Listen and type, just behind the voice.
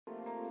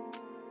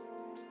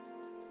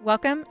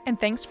Welcome, and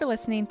thanks for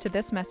listening to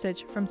this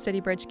message from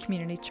City Bridge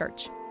Community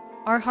Church.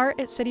 Our heart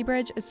at City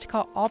Bridge is to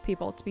call all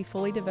people to be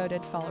fully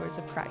devoted followers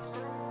of Christ.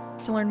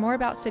 To learn more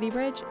about City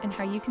Bridge and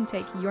how you can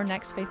take your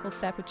next faithful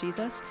step with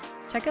Jesus,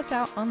 check us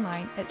out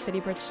online at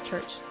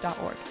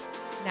citybridgechurch.org.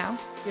 Now,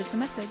 here's the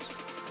message.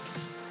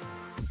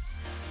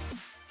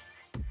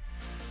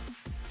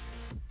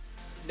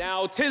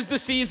 Now, 'tis the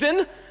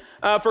season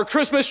for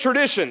Christmas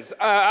traditions.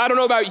 I don't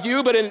know about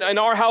you, but in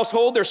our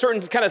household, there's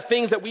certain kind of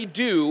things that we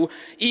do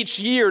each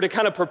year to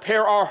kind of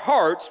prepare our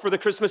hearts for the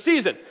Christmas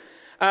season.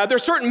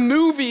 There's certain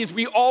movies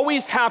we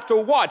always have to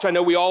watch. I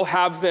know we all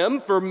have them.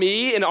 For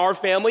me and our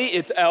family,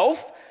 it's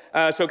Elf,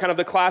 so kind of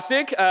the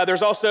classic.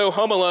 There's also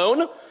Home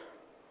Alone,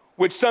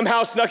 which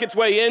somehow snuck its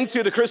way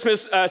into the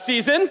Christmas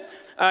season.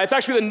 It's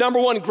actually the number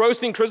one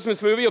grossing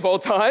Christmas movie of all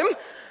time.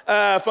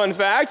 Fun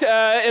fact.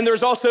 And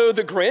there's also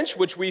The Grinch,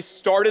 which we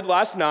started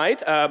last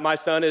night. My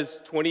son is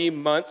 20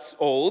 months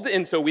old,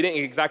 and so we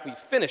didn't exactly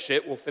finish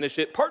it. We'll finish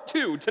it part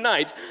 2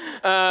 tonight.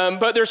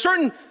 But there's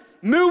certain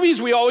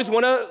movies we always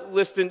want to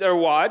listen or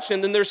watch,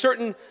 and then there's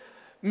certain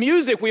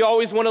music we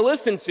always want to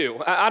listen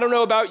to. I don't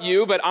know about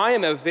you, but I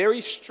am a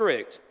very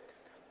strict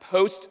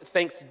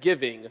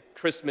post-Thanksgiving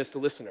Christmas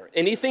listener.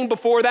 Anything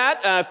before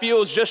that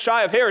feels just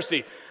shy of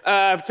heresy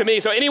to me.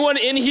 So anyone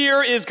in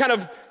here is kind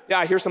of,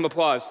 yeah, here's some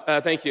applause.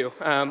 Thank you.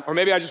 Or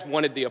maybe I just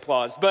wanted the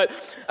applause. But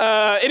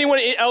anyone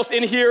else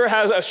in here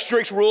has a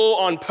strict rule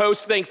on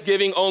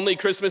post-Thanksgiving only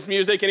Christmas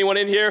music? Anyone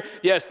in here?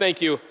 Yes,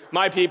 thank you.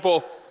 My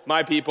people,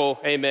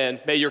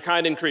 amen. May your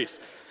kind increase.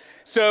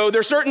 So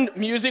there's certain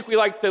music we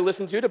like to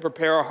listen to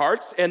prepare our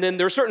hearts. And then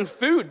there's certain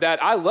food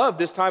that I love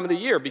this time of the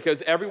year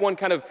because everyone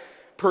kind of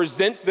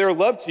presents their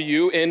love to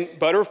you in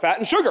butter, fat,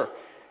 and sugar.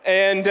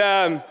 And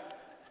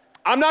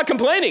I'm not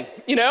complaining,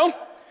 you know?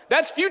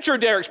 That's future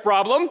Derek's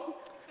problem.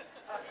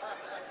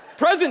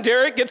 Present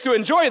Derek gets to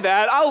enjoy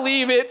that. I'll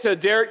leave it to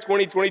Derek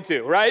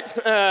 2022, right?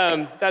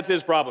 That's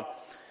his problem.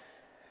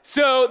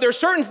 So there's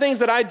certain things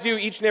that I do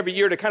each and every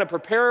year to kind of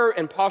prepare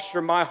and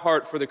posture my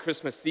heart for the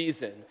Christmas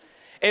season.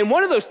 And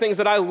one of those things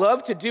that I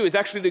love to do is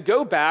actually to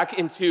go back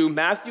into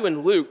Matthew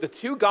and Luke, the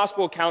 2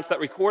 gospel accounts that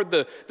record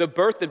the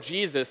birth of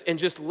Jesus, and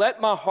just let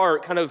my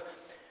heart kind of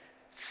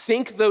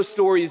sink those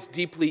stories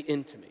deeply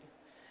into me.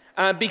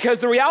 Because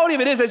the reality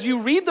of it is, as you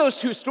read those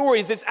 2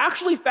 stories, it's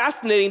actually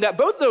fascinating that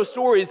both of those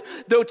stories,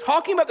 though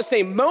talking about the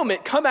same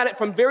moment, come at it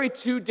from very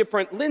 2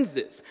 different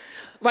lenses.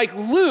 Like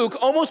Luke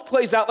almost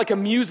plays out like a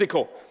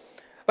musical.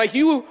 Like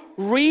you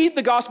read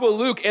the Gospel of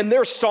Luke and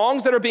there's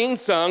songs that are being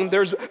sung.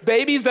 There's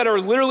babies that are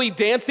literally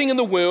dancing in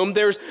the womb.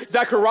 There's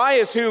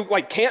Zacharias who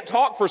can't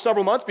talk for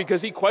several months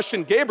because he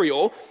questioned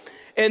Gabriel.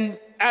 And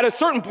at a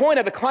certain point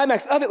at the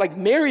climax of it,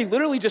 Mary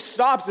literally just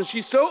stops and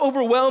she's so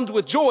overwhelmed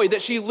with joy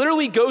that she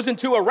literally goes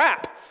into a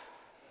rap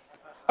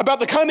about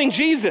the coming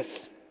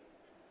Jesus.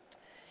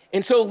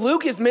 And so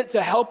Luke is meant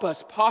to help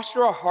us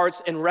posture our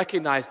hearts and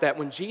recognize that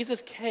when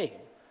Jesus came,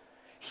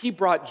 he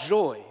brought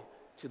joy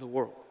to the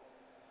world.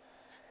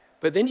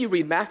 But then you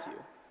read Matthew,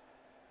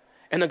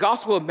 and the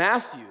Gospel of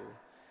Matthew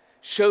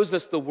shows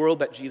us the world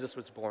that Jesus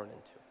was born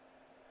into.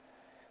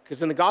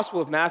 Because in the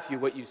Gospel of Matthew,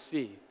 what you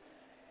see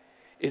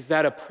is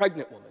that a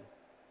pregnant woman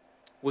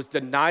was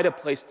denied a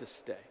place to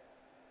stay.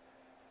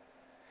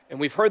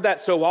 And we've heard that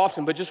so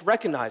often, but just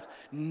recognize,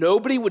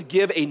 nobody would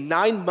give a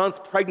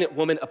 9-month pregnant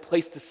woman a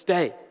place to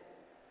stay.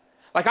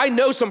 I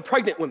know some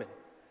pregnant women.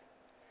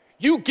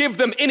 You give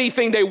them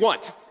anything they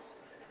want,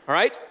 all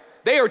right?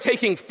 They are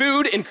taking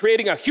food and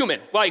creating a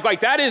human.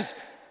 That is,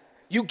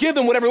 you give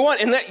them whatever you want.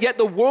 And yet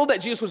the world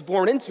that Jesus was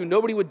born into,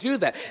 nobody would do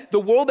that.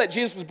 The world that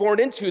Jesus was born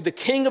into, the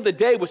king of the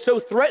day was so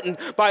threatened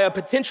by a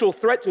potential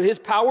threat to his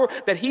power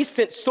that he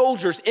sent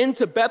soldiers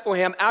into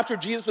Bethlehem after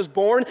Jesus was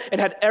born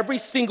and had every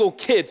single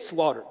kid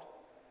slaughtered.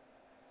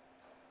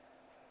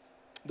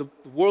 The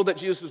world that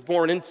Jesus was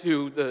born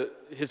into,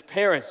 his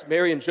parents,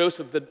 Mary and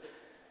Joseph,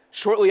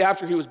 shortly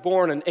after he was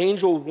born, an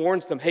angel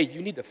warns them, hey, you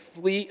need to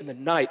flee in the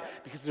night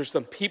because there's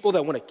some people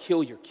that want to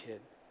kill your kid.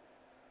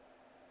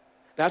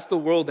 That's the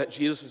world that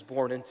Jesus was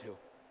born into.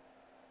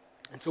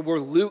 And so where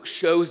Luke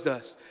shows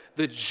us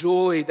the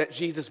joy that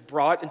Jesus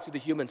brought into the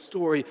human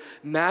story,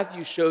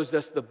 Matthew shows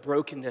us the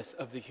brokenness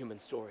of the human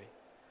story.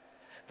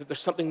 That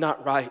there's something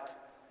not right.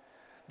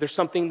 There's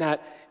something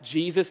that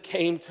Jesus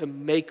came to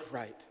make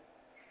right.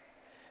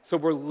 So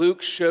where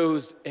Luke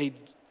shows a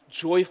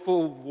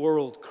joyful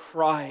world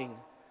crying,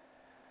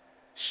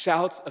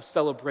 shouts of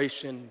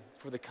celebration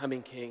for the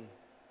coming king,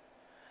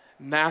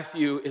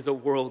 Matthew is a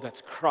world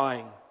that's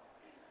crying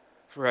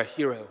for a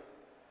hero,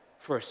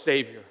 for a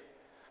savior,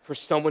 for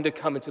someone to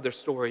come into their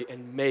story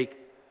and make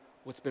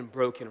what's been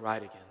broken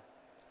right again.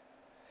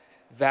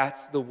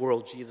 That's the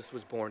world Jesus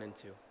was born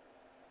into.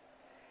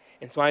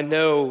 And so I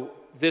know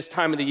this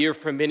time of the year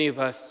for many of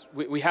us,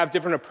 we have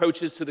different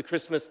approaches to the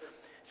Christmas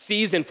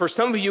season. For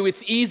some of you,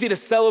 it's easy to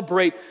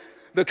celebrate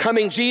the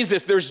coming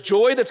Jesus. There's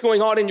joy that's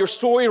going on in your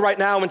story right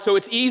now, and so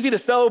it's easy to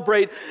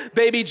celebrate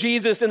baby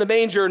Jesus in the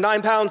manger,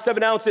 9 pounds,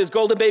 7 ounces,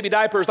 golden baby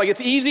diapers.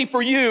 It's easy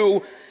for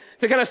you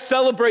to kind of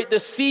celebrate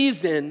this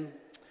season.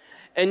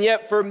 And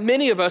yet for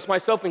many of us,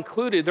 myself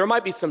included, there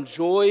might be some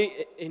joy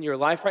in your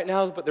life right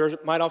now, but there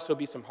might also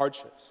be some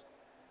hardships,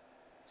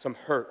 some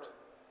hurt,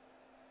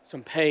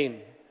 some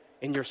pain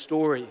in your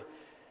story.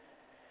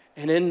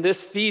 And in this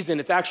season,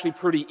 it's actually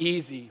pretty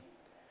easy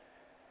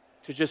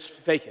to just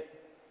fake it,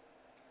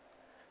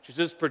 to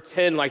just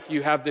pretend like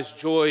you have this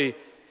joy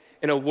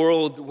in a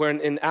world where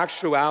in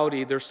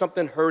actuality, there's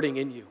something hurting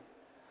in you.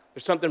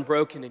 There's something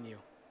broken in you.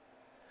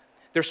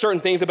 There's certain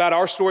things about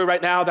our story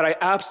right now that I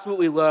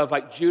absolutely love.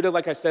 Like Judah,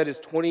 like I said, is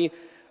 20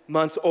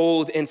 months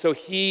old. And so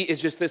he is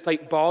just this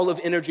like ball of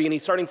energy, and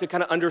he's starting to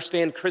kind of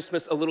understand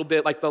Christmas a little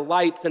bit, like the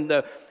lights and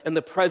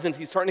the presents.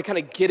 He's starting to kind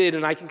of get it,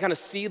 and I can kind of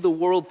see the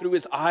world through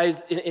his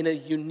eyes in a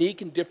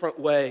unique and different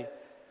way.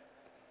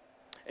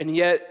 And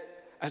yet,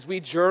 as we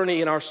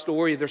journey in our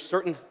story, there's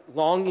certain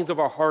longings of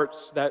our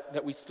hearts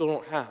that we still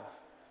don't have.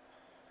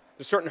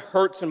 There's certain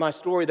hurts in my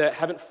story that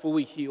haven't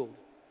fully healed.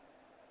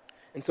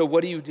 And so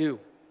what do you do?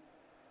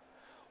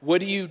 What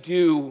do you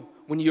do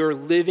when you're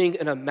living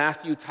in a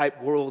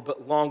Matthew-type world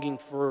but longing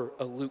for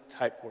a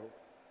Luke-type world?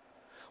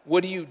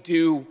 What do you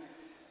do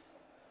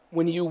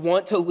when you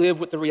want to live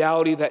with the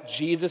reality that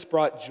Jesus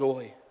brought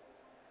joy,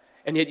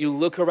 and yet you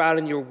look around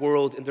in your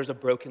world and there's a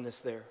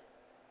brokenness there?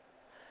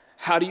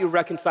 How do you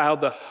reconcile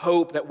the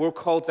hope that we're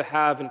called to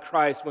have in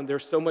Christ when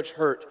there's so much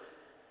hurt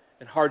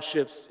and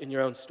hardships in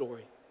your own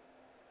story?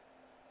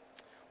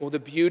 Well, the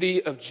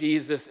beauty of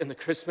Jesus and the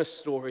Christmas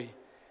story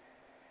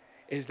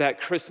is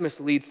that Christmas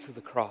leads to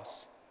the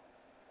cross.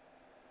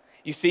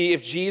 You see,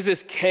 if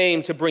Jesus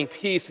came to bring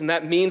peace, then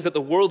that means that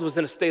the world was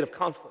in a state of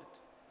conflict.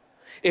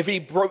 If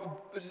he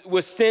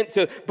was sent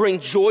to bring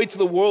joy to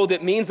the world,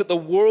 it means that the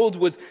world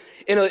was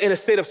in a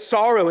state of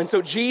sorrow. And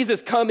so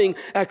Jesus coming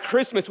at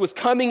Christmas was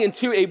coming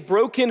into a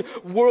broken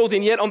world,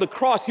 and yet on the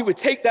cross, he would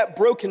take that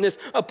brokenness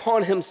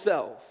upon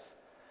himself.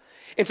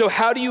 And so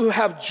how do you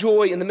have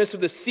joy in the midst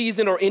of the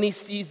season or any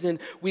season?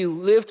 We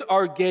lift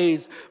our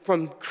gaze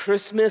from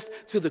Christmas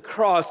to the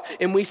cross,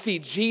 and we see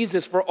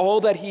Jesus for all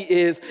that he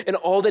is and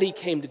all that he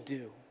came to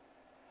do.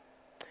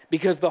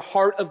 Because the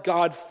heart of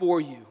God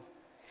for you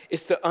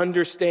is to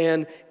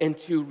understand and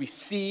to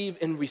receive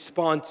and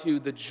respond to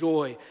the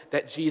joy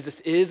that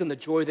Jesus is and the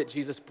joy that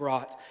Jesus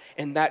brought,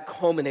 and that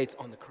culminates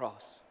on the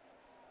cross.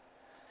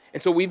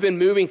 And so we've been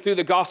moving through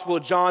the Gospel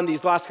of John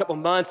these last couple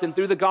of months, and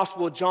through the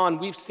Gospel of John,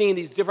 we've seen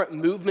these different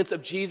movements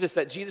of Jesus,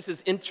 that Jesus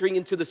is entering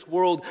into this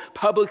world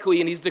publicly,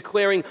 and he's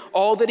declaring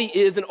all that he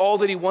is and all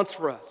that he wants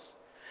for us.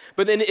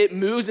 But then it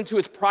moves into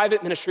his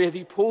private ministry as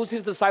he pulls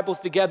his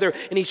disciples together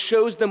and he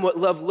shows them what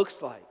love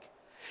looks like.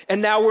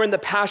 And now we're in the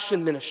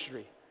Passion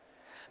ministry.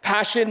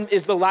 Passion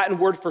is the Latin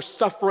word for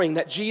suffering,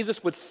 that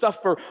Jesus would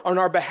suffer on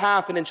our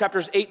behalf. And in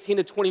chapters 18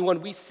 to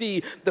 21, we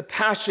see the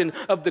passion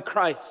of the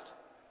Christ.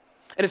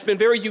 And it's been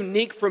very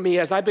unique for me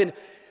as I've been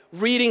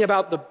reading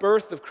about the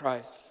birth of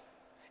Christ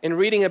and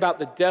reading about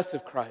the death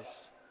of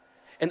Christ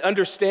and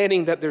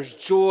understanding that there's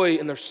joy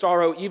and there's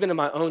sorrow even in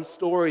my own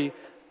story.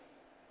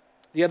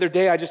 The other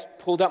day, I just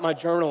pulled out my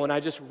journal and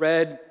I just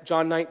read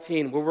John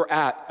 19, where we're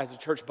at as a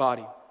church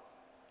body.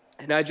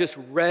 And I just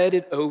read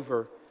it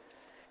over,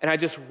 and I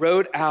just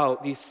wrote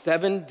out these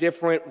 7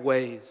 different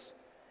ways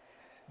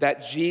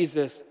that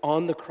Jesus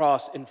on the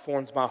cross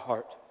informs my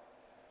heart.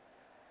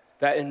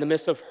 That in the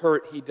midst of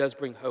hurt, he does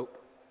bring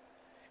hope.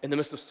 In the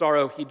midst of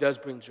sorrow, he does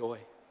bring joy.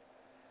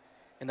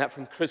 And that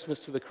from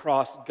Christmas to the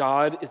cross,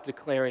 God is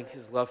declaring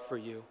his love for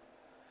you.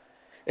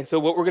 And so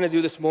what we're going to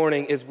do this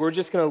morning is we're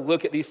just going to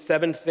look at these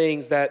 7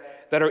 things that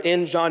are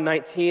in John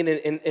 19,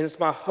 and it's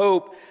my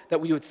hope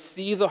that we would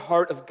see the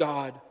heart of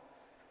God,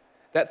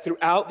 that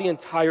throughout the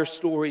entire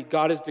story,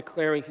 God is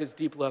declaring his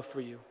deep love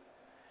for you.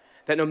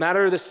 That no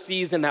matter the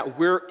season that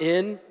we're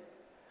in,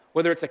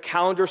 whether it's a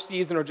calendar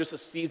season or just a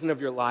season of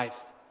your life,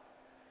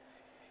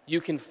 you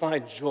can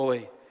find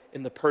joy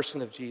in the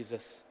person of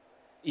Jesus,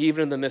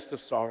 even in the midst of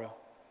sorrow.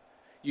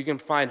 You can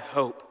find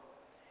hope,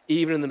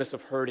 even in the midst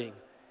of hurting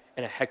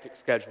and a hectic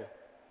schedule,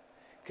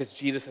 because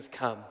Jesus has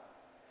come.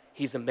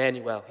 He's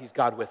Emmanuel. He's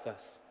God with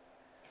us.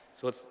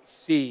 So let's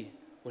see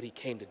what he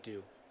came to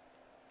do.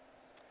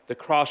 The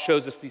cross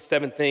shows us these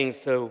 7 things,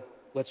 so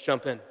let's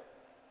jump in.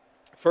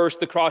 First,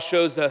 the cross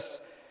shows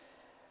us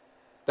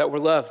that we're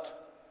loved.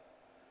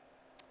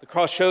 The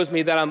cross shows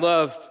me that I'm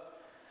loved.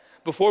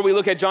 Before we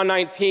look at John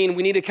 19,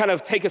 we need to kind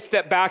of take a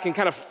step back and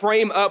kind of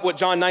frame up what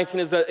John 19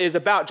 is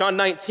about. John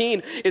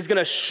 19 is going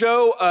to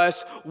show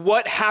us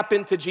what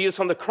happened to Jesus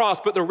on the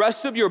cross, but the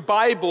rest of your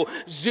Bible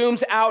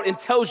zooms out and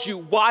tells you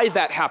why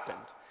that happened.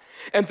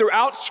 And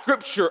throughout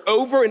Scripture,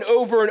 over and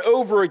over and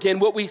over again,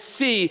 what we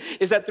see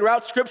is that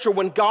throughout Scripture,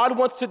 when God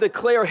wants to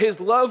declare his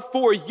love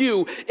for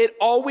you, it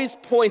always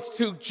points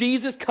to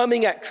Jesus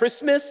coming at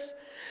Christmas,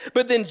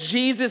 but then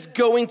Jesus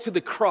going to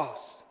the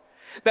cross.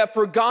 That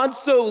for God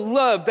so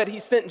loved that he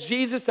sent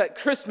Jesus at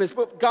Christmas,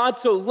 but God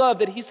so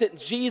loved that he sent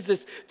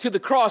Jesus to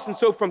the cross. And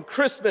so from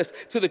Christmas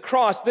to the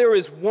cross, there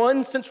is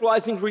one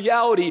centralizing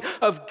reality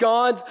of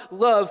God's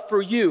love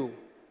for you.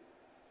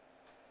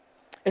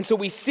 And so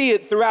we see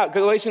it throughout.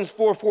 Galatians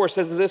 4:4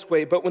 says it this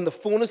way, but when the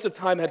fullness of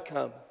time had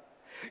come,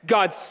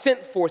 God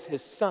sent forth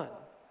his son,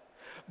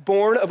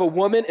 born of a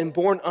woman and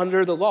born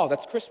under the law.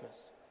 That's Christmas.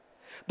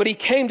 But he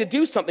came to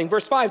do something,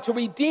 verse 5, to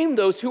redeem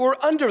those who were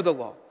under the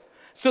law,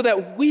 so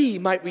that we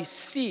might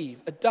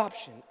receive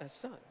adoption as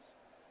sons.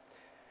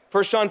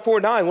 1 John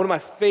 4:9, one of my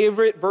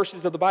favorite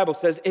verses of the Bible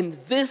says, "And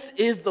this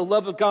is the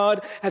love of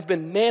God has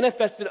been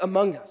manifested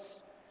among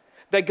us,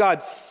 that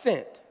God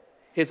sent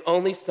his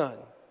only Son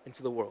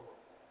into the world,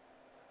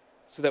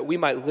 so that we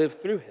might live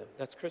through him."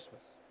 That's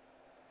Christmas.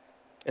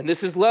 And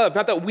this is love,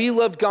 not that we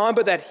loved God,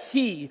 but that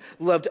he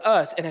loved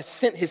us and has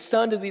sent his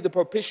Son to be the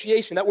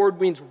propitiation. That word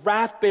means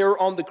wrath bearer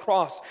on the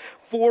cross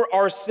for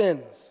our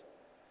sins.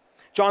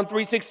 John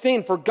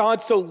 3:16, "For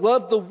God so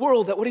loved the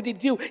world that," what did he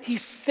do? He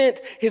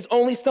sent his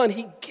only Son.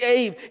 He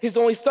gave his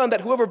only Son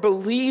that whoever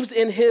believes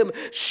in him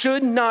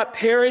should not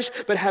perish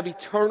but have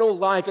eternal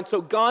life. And so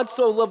God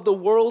so loved the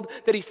world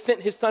that he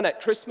sent his Son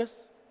at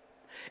Christmas.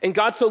 And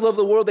God so loved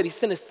the world that he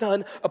sent his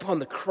Son upon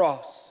the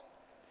cross.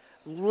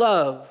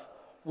 Love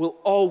will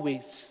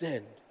always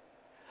send.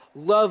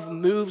 Love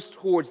moves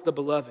towards the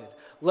beloved.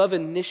 Love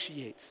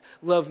initiates.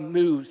 Love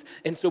moves.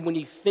 And so when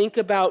you think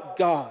about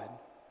God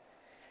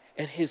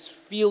and his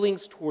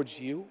feelings towards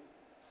you,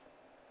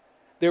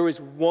 there is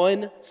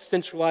one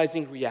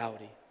centralizing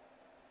reality,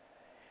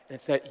 and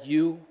it's that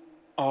you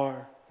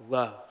are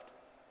loved.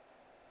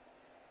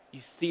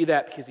 You see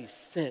that because he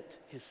sent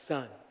his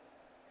Son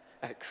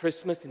at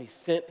Christmas, and he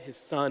sent his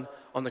Son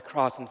on the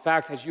cross. In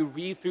fact, as you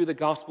read through the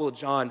Gospel of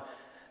John,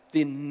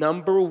 the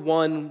number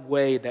one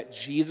way that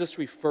Jesus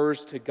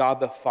refers to God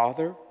the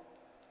Father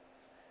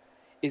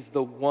is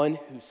the one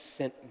who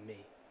sent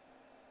me.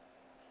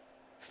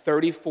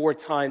 34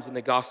 times in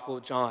the Gospel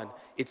of John,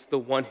 it's the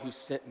one who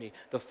sent me,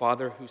 the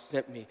Father who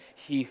sent me,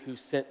 he who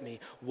sent me.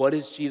 What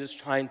is Jesus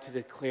trying to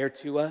declare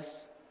to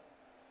us?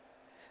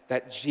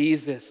 That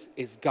Jesus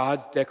is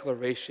God's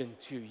declaration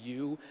to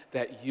you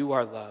that you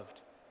are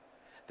loved,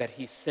 that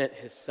he sent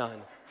his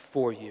Son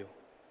for you.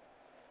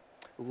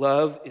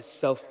 Love is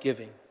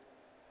self-giving.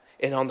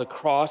 And on the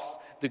cross,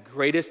 the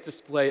greatest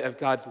display of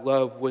God's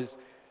love was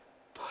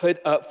put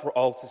up for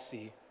all to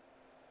see.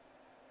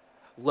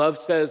 Love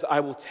says, "I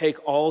will take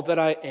all that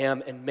I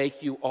am and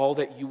make you all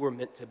that you were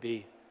meant to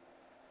be."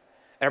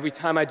 Every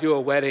time I do a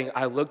wedding,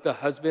 I look the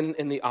husband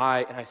in the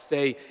eye and I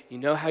say, "You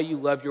know how you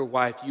love your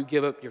wife. You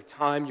give up your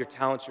time, your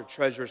talents, your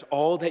treasures,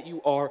 all that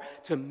you are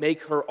to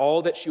make her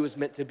all that she was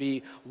meant to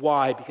be."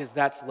 Why? Because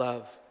that's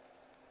love.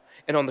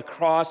 And on the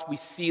cross, we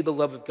see the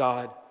love of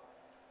God,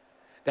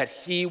 that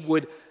he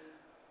would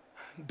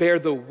bear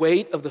the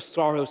weight of the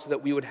sorrow so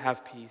that we would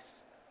have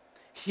peace.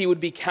 He would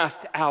be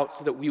cast out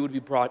so that we would be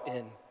brought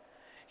in.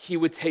 He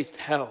would taste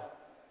hell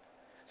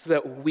so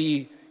that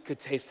we could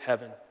taste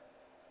heaven.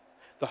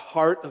 The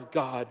heart of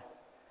God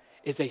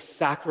is a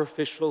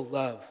sacrificial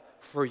love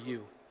for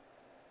you.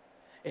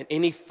 And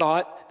any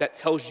thought that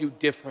tells you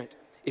different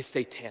is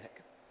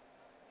satanic.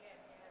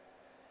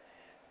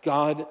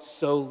 God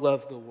so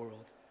loved the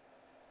world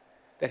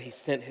that he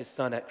sent his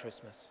Son at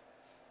Christmas.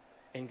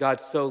 And God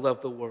so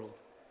loved the world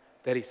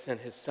that he sent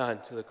his Son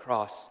to the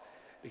cross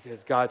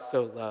because God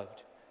so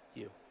loved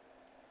you.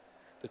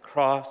 The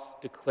cross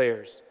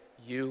declares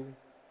you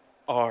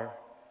are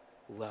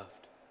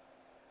loved.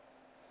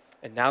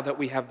 And now that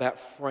we have that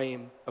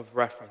frame of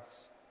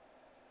reference,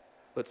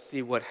 let's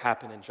see what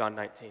happened in John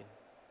 19.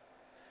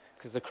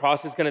 Because the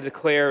cross is going to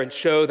declare and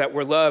show that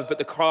we're loved, but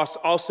the cross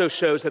also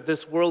shows that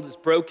this world is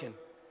broken.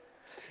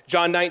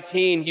 John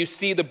 19, you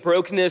see the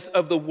brokenness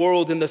of the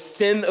world and the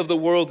sin of the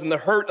world and the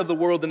hurt of the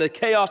world and the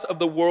chaos of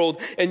the world,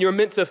 and you're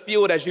meant to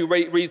feel it as you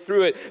read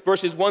through it.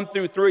 Verses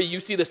 1-3, you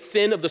see the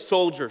sin of the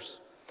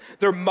soldiers.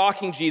 They're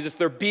mocking Jesus,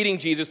 they're beating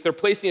Jesus, they're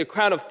placing a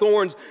crown of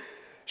thorns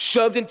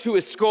shoved into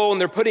his skull,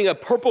 and they're putting a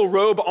purple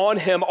robe on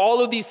him.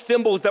 All of these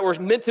symbols that were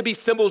meant to be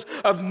symbols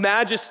of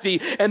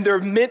majesty, and they're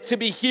meant to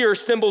be here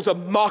symbols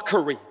of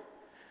mockery.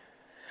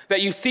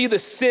 That you see the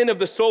sin of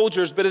the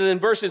soldiers, but in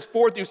verses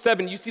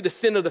 4-7, you see the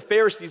sin of the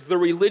Pharisees, the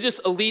religious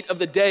elite of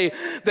the day,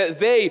 that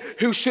they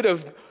who should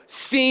have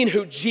seen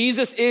who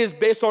Jesus is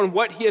based on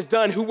what he has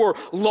done, who were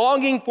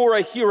longing for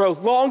a hero,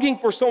 longing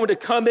for someone to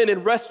come in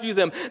and rescue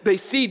them, they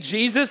see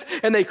Jesus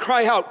and they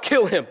cry out,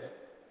 "Kill him."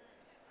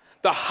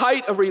 The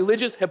height of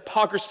religious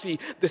hypocrisy,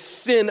 the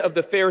sin of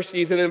the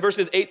Pharisees. And in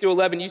verses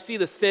 8-11, you see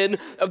the sin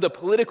of the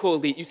political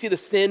elite. You see the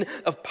sin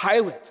of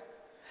Pilate,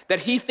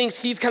 that he thinks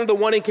he's kind of the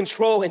one in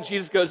control, and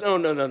Jesus goes, "Oh,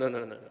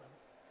 no.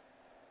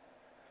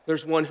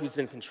 There's one who's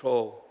in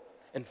control,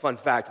 and fun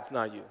fact, it's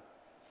not you.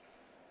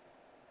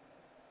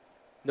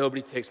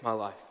 Nobody takes my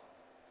life.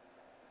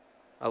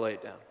 I lay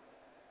it down."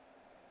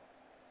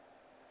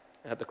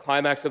 And at the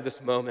climax of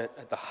this moment,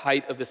 at the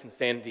height of this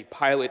insanity,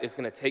 Pilate is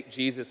going to take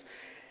Jesus,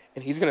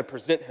 and he's going to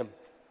present him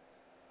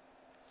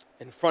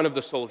in front of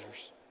the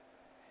soldiers,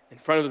 in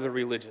front of the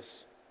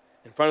religious,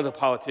 in front of the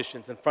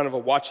politicians, in front of a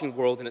watching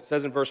world. And it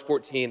says in verse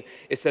 14,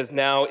 it says,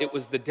 "Now it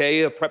was the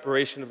day of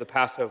preparation of the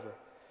Passover.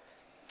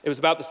 It was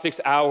about the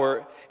 6th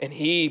hour, and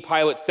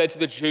Pilate, said to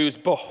the Jews,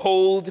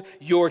 'Behold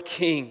your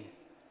king.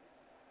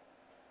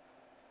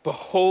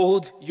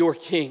 Behold your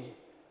king.'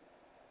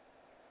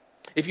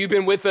 If you've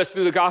been with us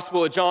through the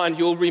Gospel of John,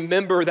 you'll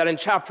remember that in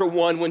chapter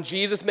 1, when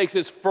Jesus makes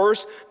his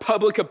first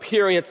public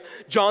appearance,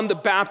 John the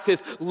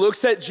Baptist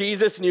looks at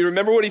Jesus, and you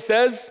remember what he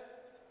says?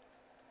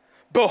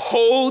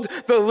 Behold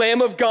the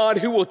Lamb of God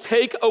who will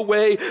take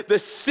away the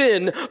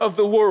sin of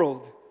the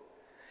world.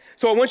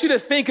 So I want you to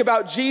think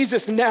about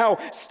Jesus now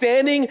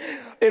standing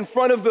in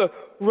front of the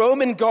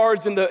Roman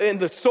guards and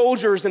the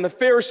soldiers and the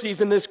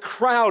Pharisees and this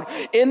crowd.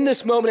 In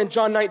this moment in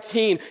John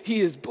 19, he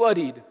is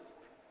bloodied.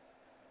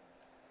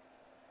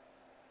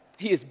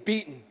 He is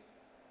beaten.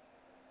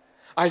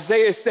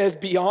 Isaiah says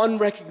beyond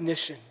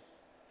recognition.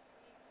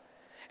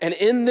 And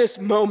in this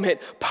moment,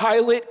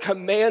 Pilate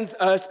commands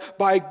us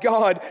by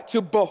God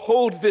to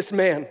behold this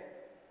man.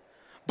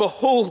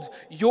 Behold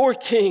your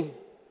king.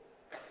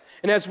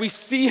 And as we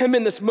see him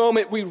in this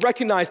moment, we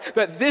recognize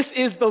that this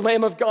is the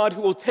Lamb of God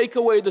who will take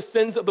away the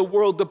sins of the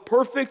world, the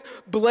perfect,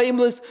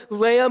 blameless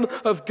Lamb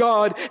of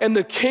God and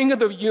the King of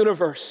the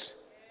universe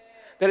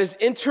that is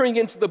entering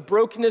into the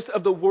brokenness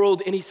of the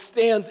world, and he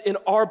stands in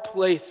our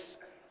place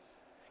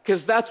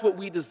because that's what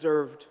we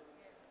deserved.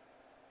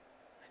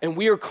 And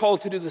we are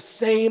called to do the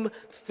same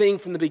thing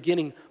from the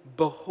beginning.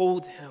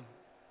 Behold him,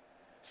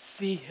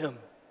 see him,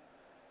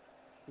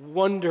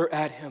 wonder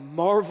at him,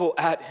 marvel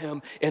at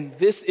him, and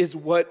this is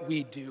what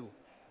we do.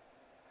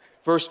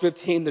 Verse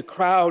 15, the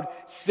crowd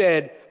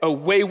said,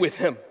 away with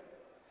him,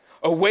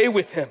 away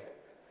with him.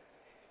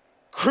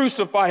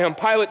 Crucify him.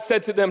 Pilate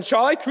said to them,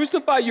 shall I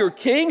crucify your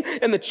king?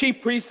 And the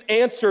chief priests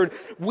answered,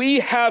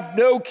 we have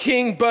no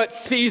king but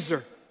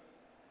Caesar.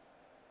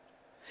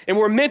 And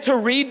we're meant to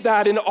read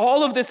that in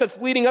all of this that's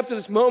leading up to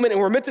this moment,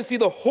 and we're meant to see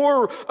the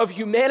horror of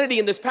humanity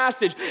in this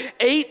passage.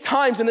 8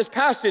 times in this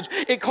passage,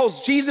 it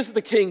calls Jesus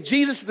the king,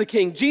 Jesus the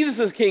king, Jesus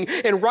the king,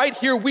 and right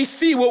here we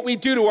see what we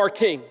do to our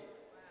king.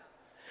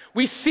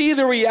 We see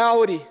the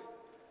reality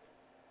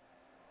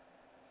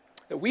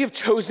that we have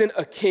chosen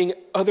a king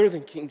other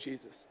than King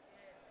Jesus.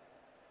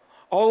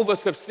 All of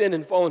us have sinned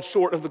and fallen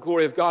short of the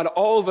glory of God.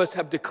 All of us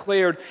have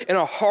declared in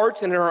our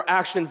hearts and in our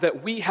actions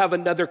that we have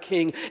another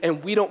king,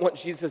 and we don't want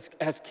Jesus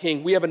as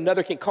king. We have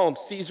another king. Call him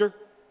Caesar.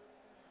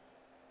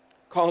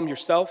 Call him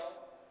yourself.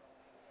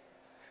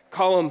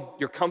 Call him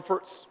your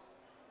comforts.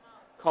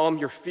 Call him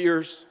your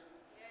fears,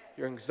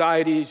 your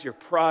anxieties, your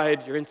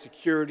pride, your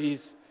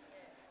insecurities,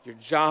 your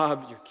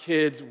job, your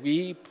kids.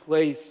 We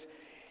place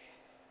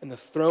in the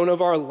throne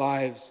of our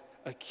lives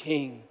a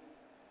king.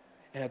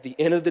 And at the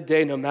end of the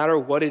day, no matter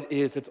what it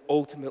is, it's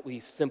ultimately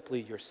simply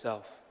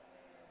yourself.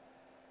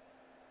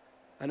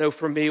 I know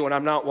for me, when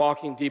I'm not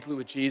walking deeply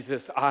with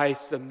Jesus, I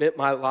submit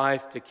my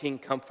life to King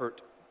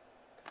Comfort.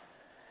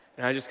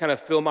 And I just kind of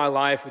fill my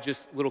life with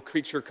just little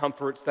creature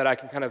comforts that I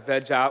can kind of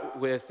veg out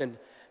with, and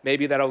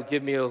maybe that'll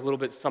give me a little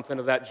bit something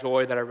of that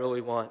joy that I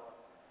really want.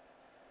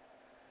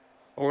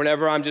 Or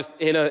whenever I'm just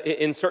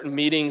in certain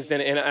meetings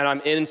and I'm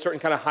in certain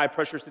kind of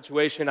high-pressure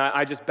situation,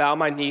 I just bow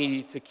my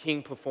knee to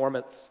King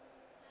Performance.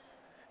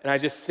 And I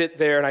just sit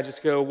there and I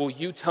just go, will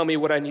you tell me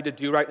what I need to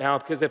do right now?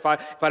 Because if I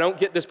don't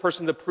get this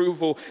person's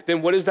approval,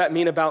 then what does that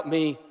mean about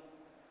me?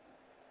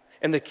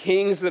 And the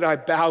kings that I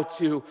bow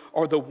to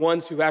are the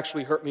ones who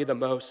actually hurt me the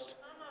most.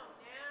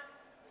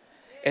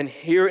 And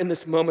here in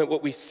this moment,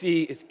 what we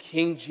see is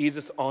King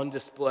Jesus on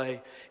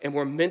display. And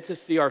we're meant to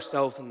see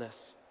ourselves in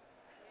this.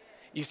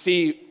 You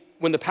see,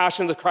 when the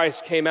Passion of the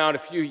Christ came out a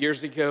few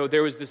years ago,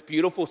 there was this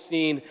beautiful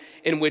scene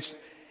in which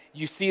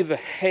you see the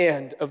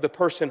hand of the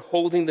person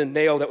holding the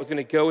nail that was going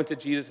to go into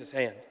Jesus'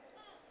 hand.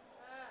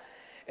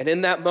 And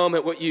in that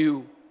moment, what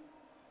you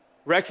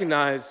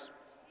recognize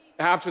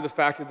after the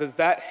fact is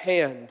that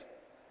hand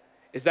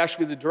is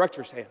actually the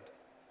director's hand.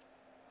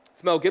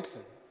 It's Mel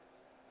Gibson.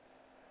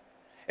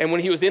 And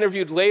when he was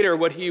interviewed later,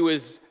 what he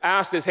was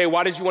asked is, hey,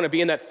 why did you want to be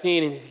in that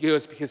scene? And he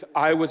goes, because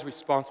I was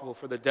responsible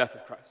for the death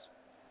of Christ.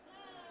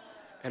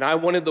 And I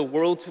wanted the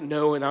world to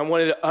know, and I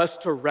wanted us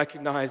to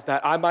recognize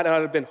that I might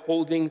not have been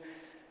holding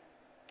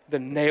the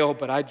nail,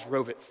 but I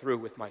drove it through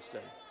with my sin.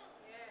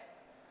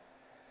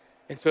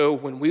 And so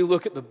when we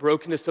look at the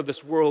brokenness of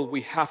this world,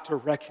 we have to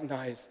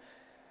recognize,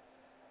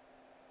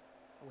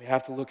 we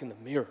have to look in the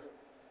mirror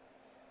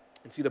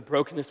and see the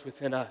brokenness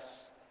within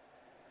us.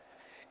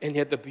 And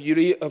yet the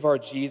beauty of our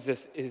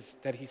Jesus is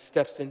that he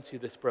steps into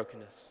this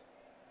brokenness.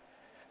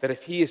 That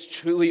if he is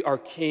truly our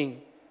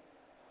king,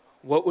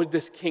 what would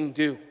this king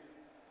do?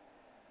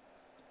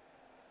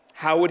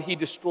 How would he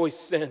destroy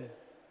sin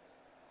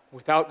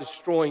without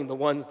destroying the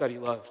ones that he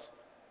loved?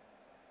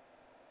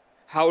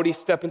 How would he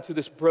step into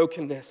this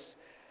brokenness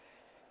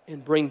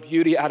and bring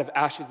beauty out of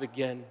ashes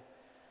again?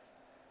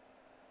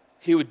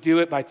 He would do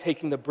it by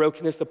taking the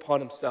brokenness upon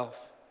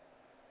himself.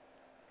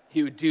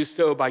 He would do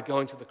so by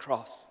going to the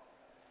cross.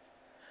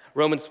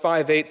 Romans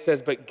 5:8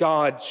 says, but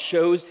God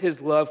shows his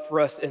love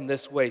for us in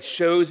this way.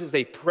 Shows is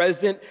a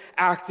present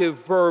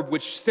active verb,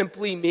 which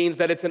simply means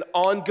that it's an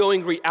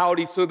ongoing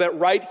reality, so that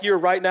right here,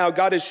 right now,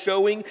 God is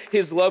showing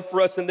his love for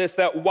us in this,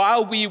 that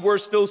while we were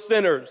still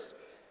sinners,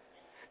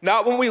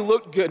 Not when we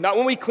looked good, not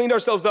when we cleaned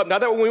ourselves up,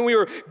 not that when we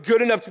were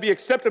good enough to be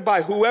accepted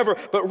by whoever,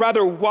 but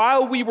rather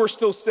while we were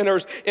still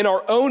sinners in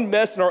our own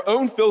mess, in our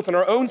own filth, in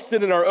our own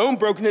sin, in our own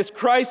brokenness,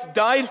 Christ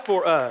died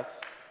for us.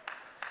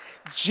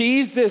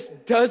 Jesus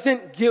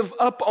doesn't give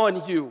up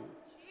on you.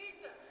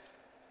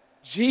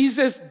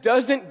 Jesus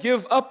doesn't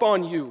give up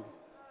on you.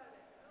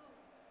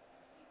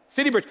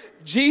 City Bridge,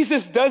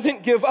 Jesus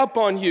doesn't give up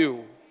on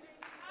you.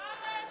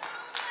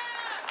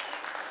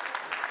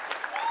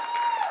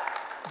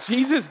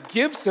 Jesus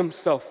gives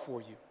himself for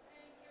you.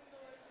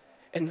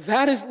 And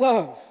that is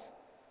love.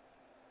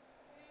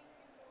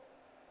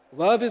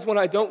 Love is when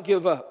I don't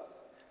give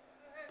up,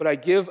 but I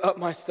give up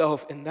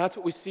myself. And that's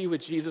what we see with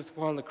Jesus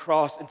upon the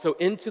cross. And so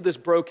into this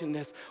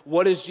brokenness,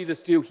 what does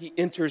Jesus do? He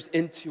enters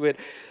into it.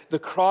 The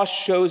cross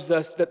shows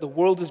us that the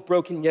world is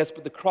broken, yes,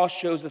 but the cross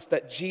shows us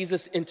that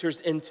Jesus enters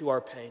into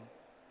our pain.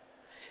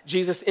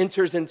 Jesus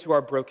enters into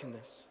our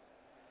brokenness.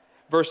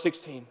 Verse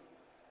 16.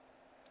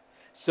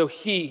 So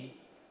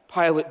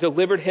Pilate,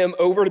 delivered him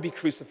over to be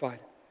crucified.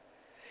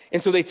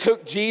 And so they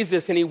took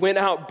Jesus and he went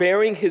out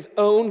bearing his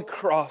own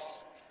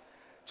cross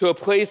to a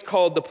place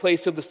called the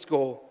place of the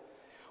skull,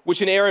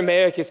 which in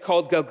Aramaic is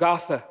called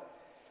Golgotha.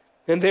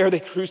 And there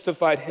they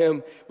crucified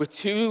him with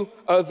two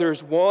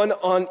others, one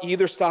on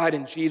either side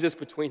and Jesus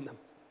between them.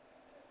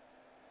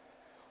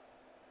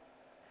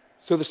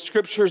 So the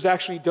scriptures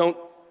actually don't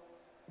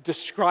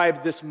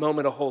describe this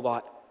moment a whole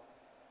lot.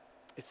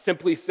 It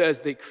simply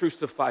says they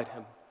crucified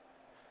him.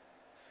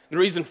 The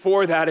reason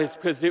for that is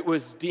because it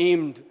was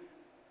deemed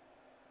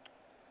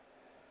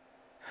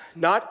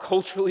not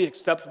culturally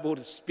acceptable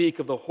to speak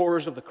of the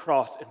horrors of the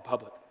cross in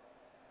public,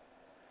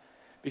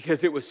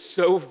 because it was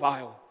so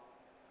vile.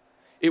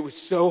 It was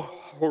so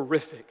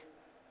horrific.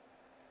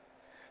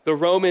 The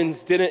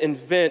Romans didn't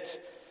invent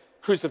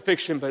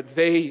crucifixion, but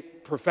they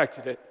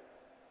perfected it.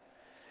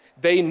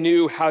 They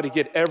knew how to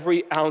get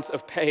every ounce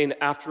of pain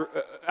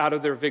out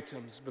of their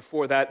victims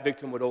before that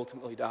victim would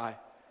ultimately die.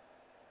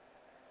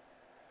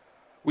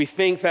 We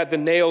think that the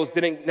nails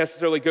didn't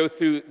necessarily go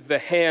through the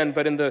hand,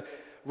 but in the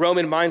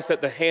Roman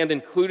mindset, the hand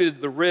included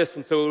the wrist,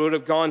 and so it would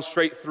have gone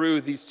straight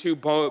through these two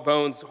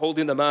bones,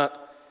 holding them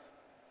up.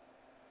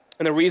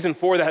 And the reason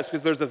for that is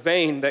because there's a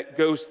vein that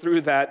goes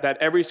through that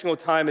every single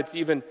time it's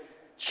even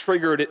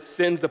triggered, it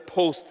sends a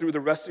pulse through the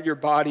rest of your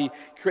body,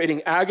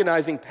 creating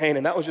agonizing pain,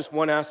 and that was just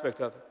one aspect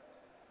of it.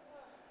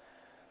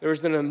 There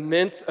was an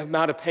immense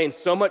amount of pain,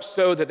 so much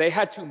so that they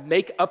had to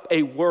make up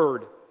a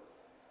word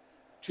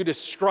to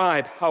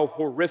describe how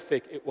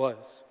horrific it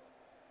was.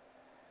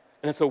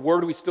 And it's a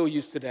word we still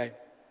use today.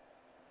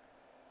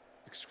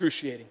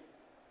 Excruciating.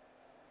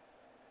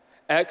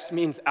 Ex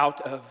means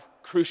out of.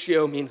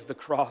 Crucio means the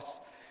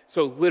cross.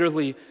 So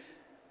literally,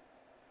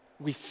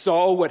 we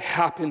saw what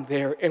happened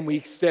there and we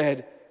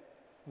said,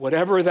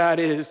 whatever that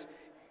is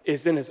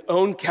in its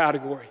own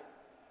category.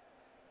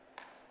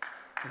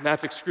 And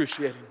that's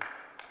excruciating.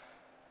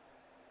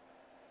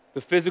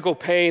 The physical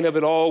pain of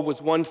it all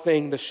was one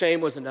thing, the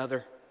shame was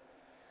another.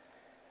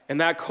 In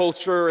that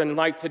culture, and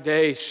like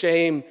today,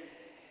 shame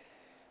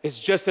is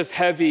just as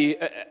heavy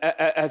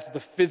as the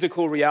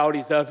physical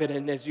realities of it.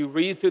 And as you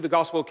read through the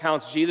gospel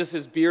accounts,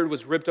 Jesus' beard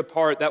was ripped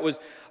apart. That was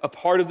a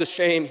part of the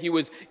shame. He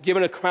was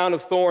given a crown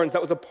of thorns.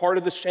 That was a part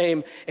of the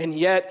shame. And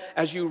yet,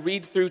 as you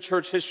read through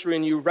church history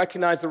and you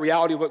recognize the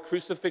reality of what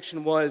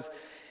crucifixion was,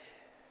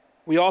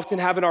 we often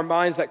have in our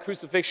minds that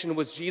crucifixion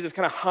was Jesus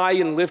kind of high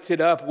and lifted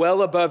up,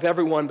 well above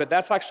everyone, but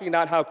that's actually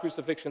not how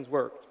crucifixions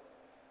worked.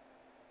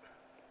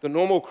 The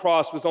normal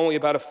cross was only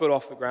about a foot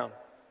off the ground.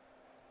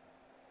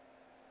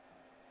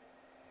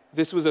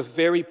 This was a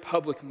very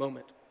public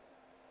moment.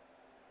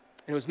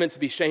 And it was meant to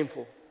be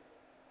shameful.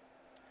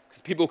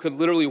 Because people could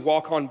literally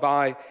walk on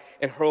by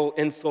and hurl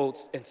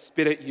insults and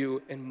spit at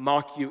you and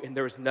mock you, and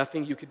there was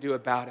nothing you could do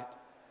about it.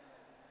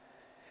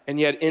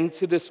 And yet,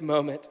 into this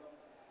moment,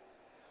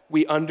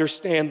 we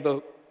understand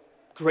the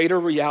greater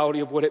reality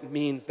of what it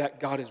means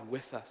that God is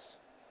with us.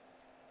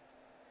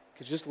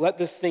 Because just let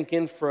this sink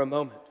in for a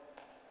moment.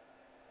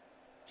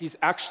 He's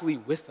actually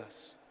with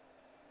us.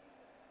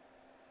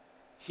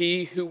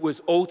 He who was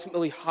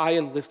ultimately high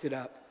and lifted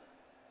up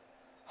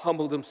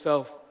humbled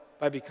himself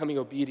by becoming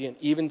obedient,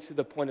 even to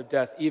the point of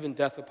death, even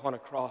death upon a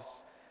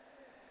cross,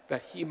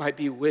 that he might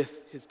be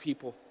with his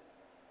people.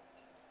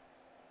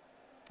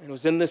 And it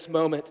was in this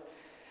moment,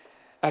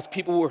 as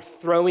people were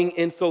throwing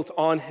insults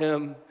on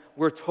him,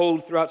 we're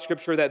told throughout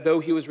Scripture that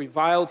though he was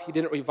reviled, he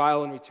didn't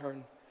revile in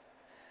return.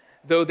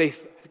 Though they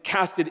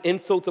casted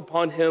insult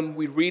upon him,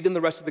 we read in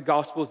the rest of the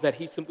Gospels that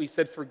he simply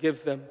said,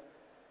 "Forgive them,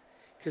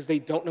 because they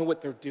don't know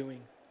what they're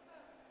doing."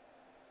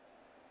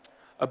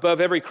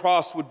 Above every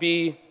cross would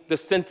be the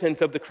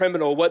sentence of the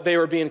criminal, what they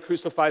were being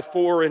crucified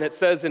for. And it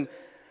says in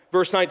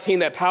verse 19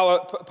 that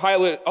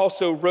Pilate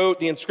also wrote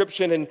the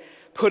inscription and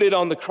put it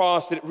on the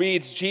cross. It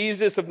reads,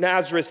 "Jesus of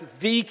Nazareth,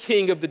 the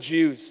King of the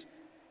Jews."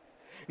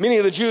 Many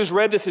of the Jews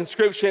read this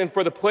inscription,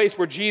 for the place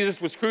where Jesus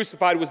was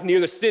crucified was near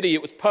the city.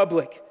 It was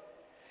public.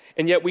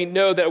 And yet we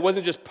know that it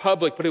wasn't just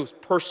public, but it was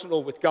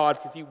personal with God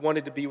because he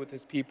wanted to be with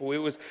his people. It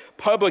was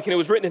public, and it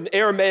was written in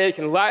Aramaic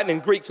and Latin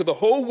and Greek, so the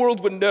whole world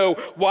would know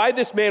why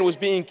this man was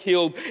being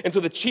killed. And so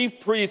the chief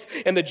priests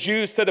and the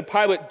Jews said to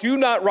Pilate, "Do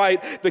not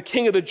write the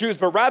King of the Jews,"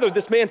 but rather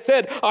this man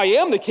said, "I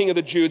am the King of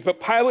the Jews." But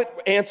Pilate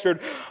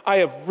answered, "I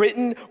have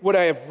written what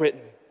I have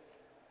written."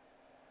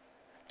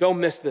 Don't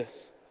miss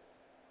this.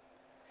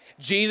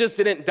 Jesus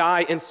didn't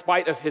die in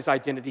spite of his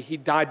identity. He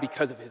died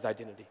because of his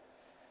identity.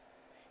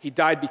 He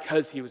died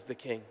because he was the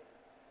king.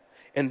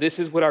 And this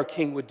is what our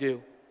king would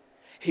do.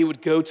 He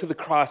would go to the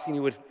cross and he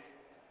would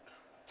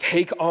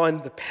take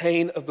on the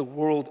pain of the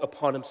world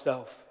upon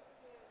himself.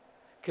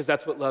 Because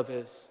that's what love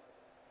is.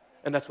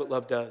 And that's what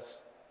love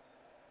does.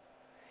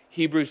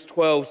 Hebrews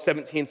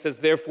 12:17 says,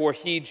 "Therefore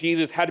he,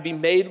 Jesus, had to be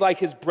made like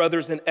his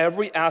brothers in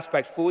every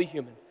aspect, fully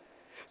human,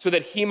 so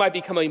that he might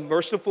become a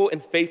merciful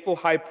and faithful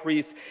high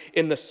priest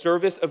in the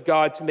service of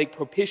God to make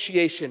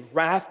propitiation,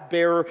 wrath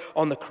bearer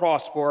on the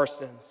cross for our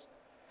sins.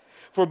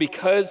 For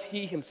because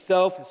he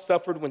himself has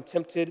suffered when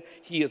tempted,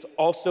 he is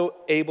also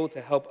able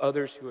to help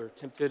others who are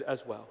tempted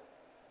as well."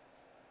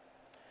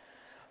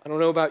 I don't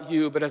know about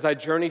you, but as I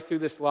journey through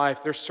this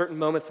life, there's certain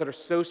moments that are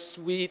so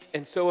sweet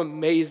and so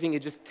amazing,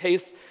 it just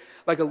tastes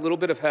like a little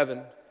bit of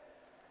heaven.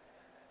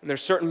 And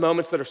there's certain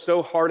moments that are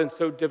so hard and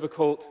so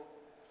difficult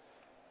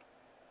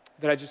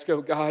that I just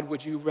go, "God,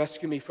 would you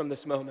rescue me from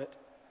this moment?"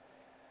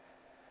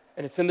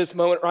 And it's in this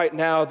moment right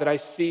now that I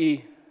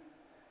see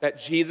that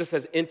Jesus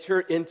has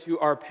entered into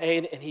our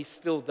pain, and he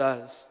still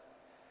does.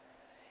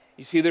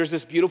 You see, there's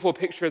this beautiful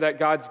picture that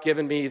God's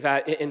given me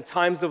that in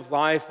times of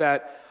life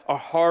that are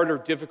hard or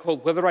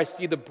difficult, whether I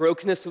see the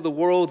brokenness of the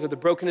world or the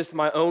brokenness of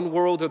my own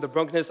world or the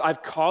brokenness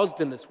I've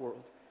caused in this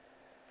world,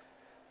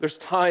 there's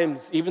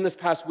times, even this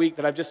past week,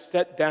 that I've just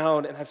sat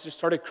down and I've just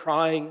started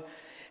crying,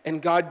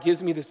 and God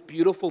gives me this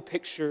beautiful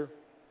picture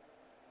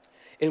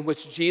in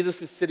which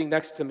Jesus is sitting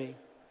next to me,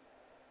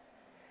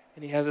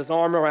 and he has his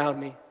arm around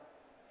me,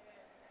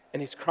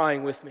 and he's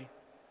crying with me.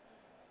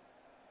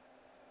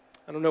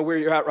 I don't know where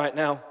you're at right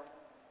now,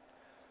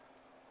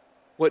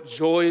 what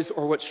joys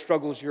or what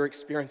struggles you're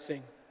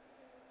experiencing,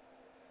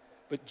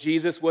 but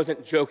Jesus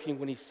wasn't joking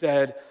when he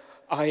said,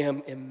 "I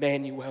am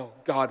Emmanuel,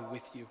 God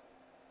with you."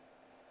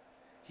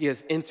 He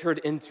has entered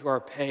into our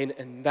pain,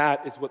 and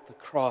that is what the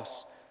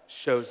cross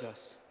shows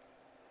us.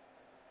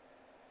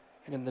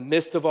 And in the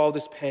midst of all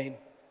this pain,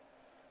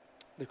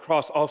 the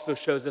cross also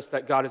shows us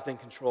that God is in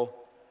control.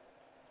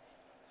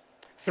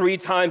 3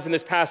 times in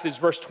this passage,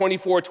 verse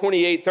 24,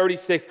 28,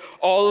 36,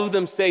 all of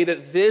them say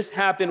that this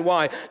happened,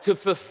 why? To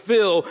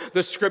fulfill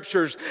the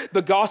scriptures.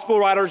 The gospel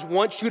writers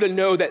want you to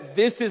know that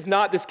this is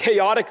not this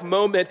chaotic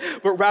moment,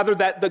 but rather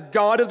that the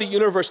God of the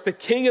universe, the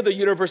King of the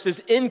universe,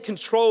 is in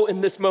control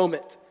in this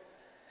moment.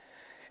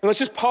 And let's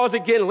just pause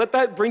again and let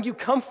that bring you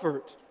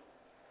comfort.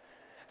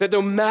 That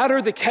no matter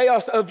the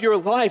chaos of your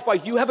life, why,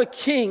 you have a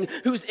king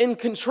who's in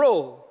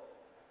control,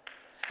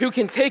 who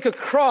can take a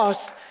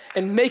cross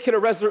and make it a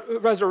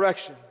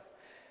resurrection,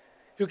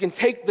 who can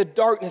take the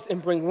darkness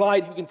and bring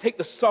light, who can take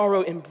the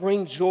sorrow and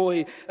bring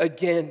joy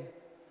again.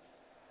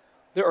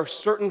 There are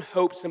certain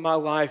hopes in my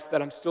life that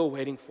I'm still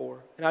waiting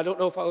for, and I don't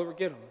know if I'll ever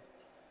get them.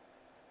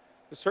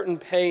 There's certain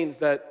pains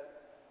that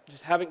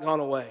just haven't gone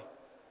away.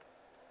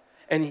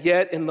 And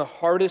yet, in the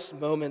hardest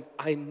moment,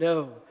 I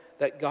know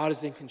that God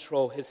is in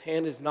control. His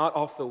hand is not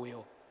off the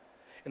wheel.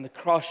 And the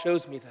cross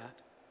shows me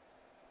that.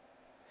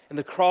 And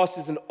the cross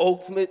is an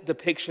ultimate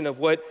depiction of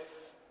what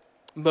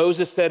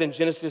Moses said in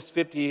Genesis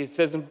 50. It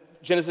says in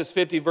Genesis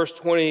 50, verse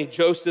 20,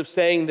 Joseph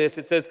saying this,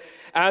 it says,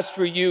 "As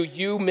for you,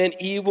 you meant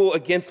evil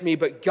against me,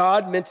 but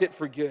God meant it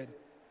for good,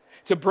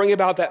 to bring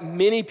about that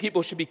many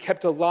people should be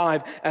kept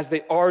alive as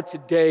they are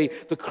today."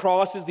 The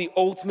cross is the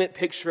ultimate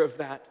picture of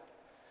that.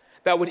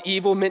 That what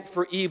evil meant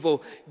for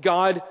evil,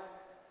 God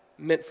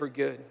meant for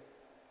good.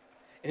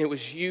 And it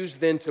was used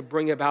then to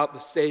bring about the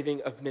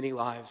saving of many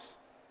lives.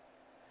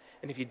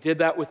 And if he did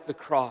that with the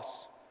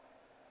cross,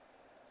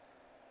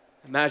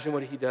 imagine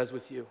what he does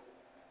with you.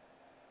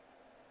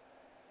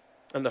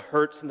 And the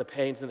hurts and the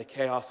pains and the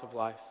chaos of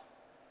life.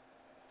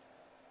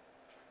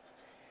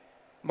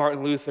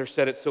 Martin Luther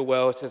said it so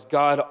well. It says,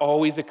 God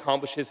always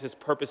accomplishes his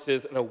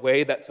purposes in a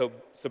way that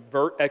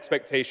subvert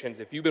expectations.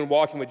 If you've been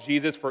walking with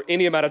Jesus for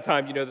any amount of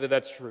time, you know that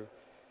that's true.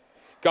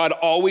 God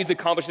always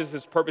accomplishes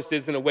his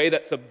purposes in a way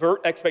that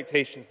subvert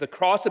expectations. The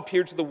cross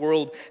appeared to the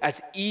world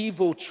as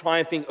evil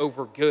triumphing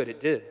over good. It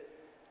did.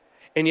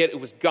 And yet it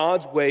was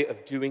God's way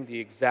of doing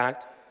the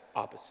exact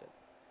opposite.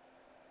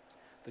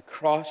 The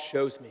cross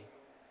shows me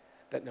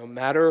that no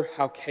matter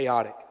how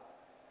chaotic,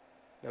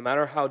 no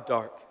matter how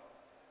dark,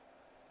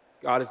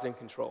 God is in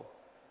control.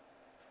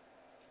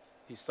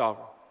 He's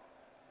sovereign.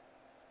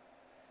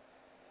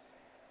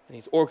 And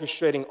he's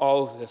orchestrating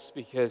all of this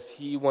because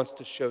he wants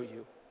to show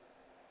you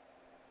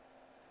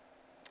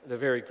the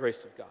very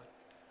grace of God.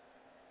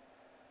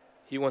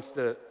 He wants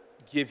to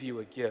give you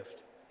a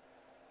gift,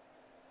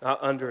 not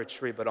under a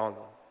tree, but on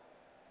one.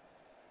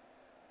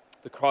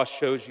 The cross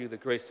shows you the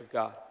grace of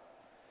God.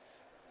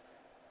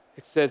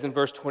 It says in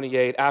verse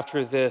 28,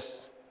 after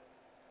this,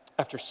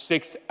 after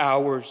 6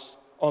 hours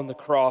on the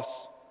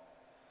cross,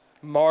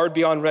 marred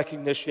beyond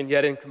recognition,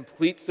 yet in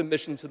complete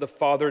submission to the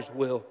Father's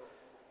will,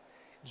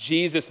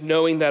 Jesus,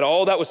 knowing that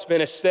all that was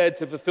finished, said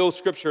to fulfill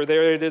Scripture,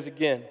 there it is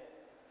again,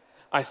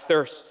 I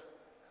thirst.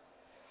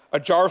 A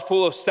jar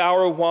full of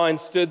sour wine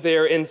stood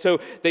there, and so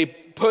they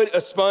put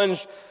a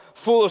sponge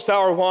full of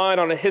sour wine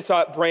on a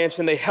hyssop branch,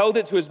 and they held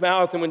it to his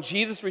mouth. And when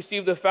Jesus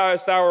received the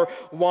sour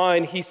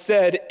wine, he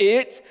said,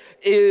 it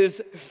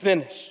is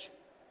finished.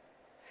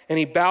 And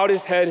he bowed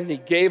his head and he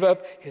gave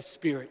up his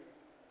spirit.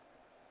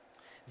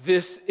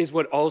 This is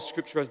what all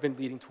Scripture has been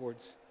leading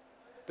towards,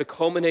 the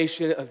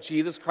culmination of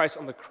Jesus Christ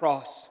on the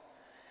cross.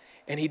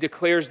 And he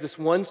declares this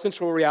one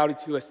central reality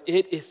to us: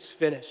 it is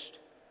finished.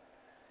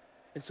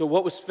 And so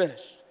what was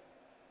finished?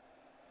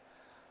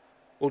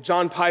 Well,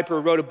 John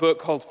Piper wrote a book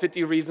called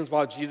 50 Reasons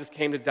Why Jesus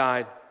Came to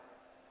Die.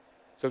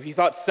 So if you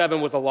thought 7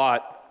 was a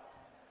lot,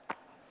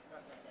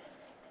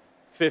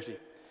 50.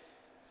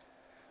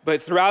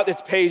 But throughout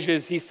its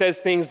pages, he says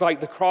things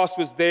like the cross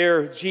was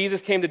there,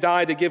 Jesus came to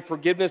die to give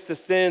forgiveness to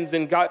sins,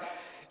 and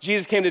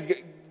Jesus came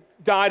to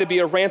die to be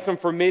a ransom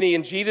for many,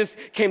 and Jesus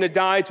came to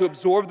die to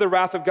absorb the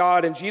wrath of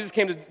God, and Jesus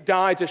came to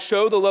die to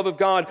show the love of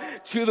God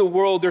to the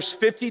world. There's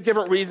 50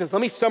 different reasons.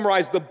 Let me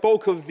summarize the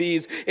bulk of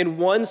these in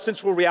one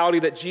central reality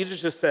that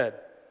Jesus just said.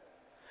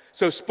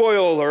 So, spoiler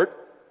alert,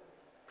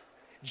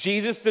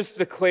 Jesus just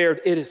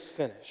declared, it is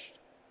finished.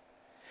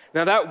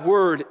 Now, that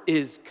word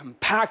is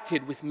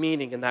compacted with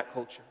meaning in that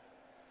culture.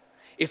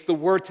 It's the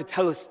word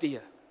tetelestai.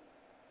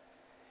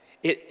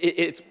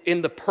 It's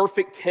in the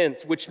perfect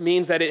tense, which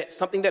means that it's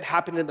something that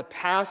happened in the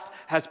past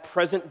has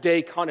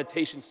present-day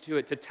connotations to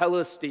it,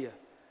 tetelestai.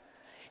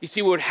 You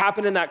see, what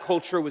happened in that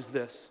culture was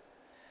this.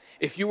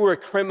 If you were a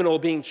criminal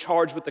being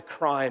charged with a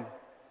crime,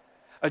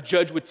 a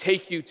judge would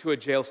take you to a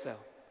jail cell,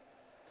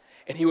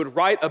 and he would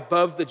write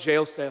above the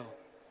jail cell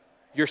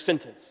your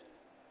sentence,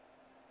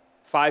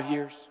 5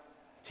 years,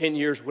 10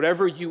 years,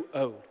 whatever you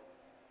owed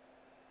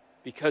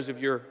because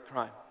of your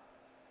crime.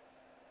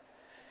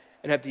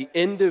 And at the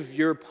end of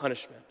your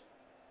punishment,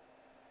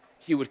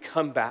 he would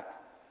come back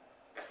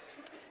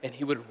and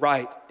he would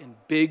write in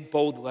big,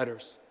 bold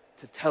letters,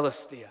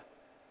 tetelestai,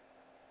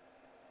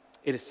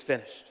 it is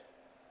finished.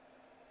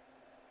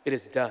 It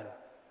is done.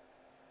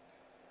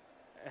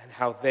 And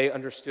how they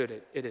understood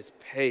it, it is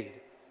paid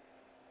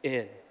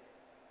in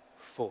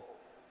full.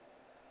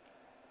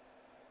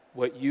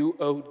 What you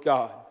owed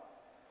God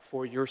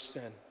for your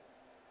sin,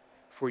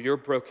 for your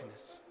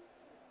brokenness,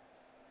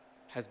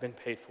 has been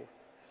paid for.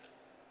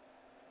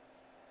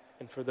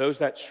 And for those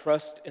that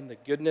trust in the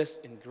goodness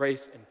and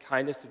grace and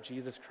kindness of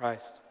Jesus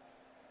Christ,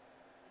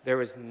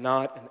 there is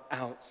not an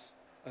ounce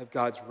of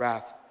God's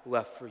wrath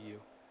left for you,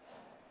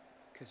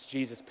 because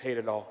Jesus paid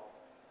it all.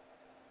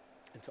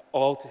 And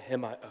to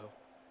him I owe.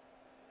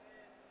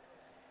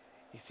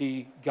 You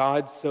see,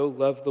 God so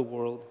loved the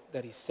world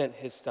that he sent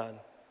his Son,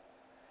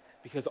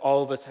 because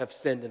all of us have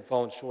sinned and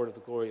fallen short of the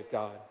glory of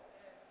God.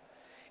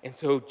 And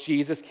so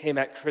Jesus came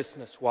at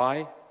Christmas.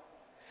 Why?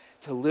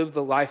 To live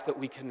the life that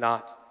we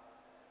cannot.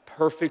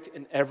 Perfect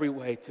in every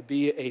way, to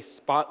be a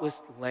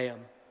spotless lamb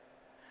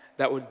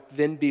that would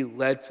then be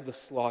led to the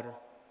slaughter.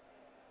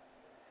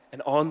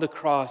 And on the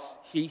cross,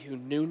 he who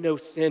knew no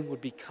sin would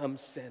become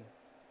sin,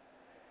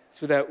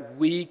 so that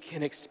we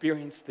can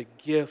experience the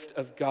gift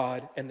of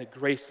God and the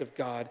grace of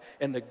God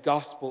and the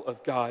gospel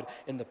of God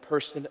in the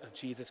person of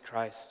Jesus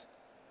Christ.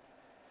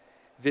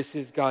 This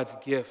is God's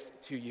gift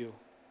to you.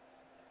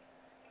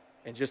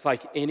 And just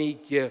like any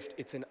gift,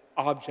 it's an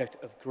object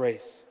of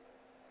grace.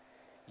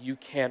 You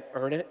can't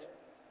earn it.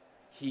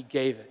 He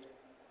gave it.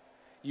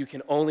 You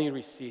can only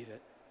receive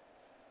it.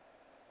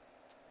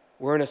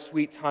 We're in a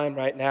sweet time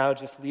right now,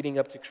 just leading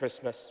up to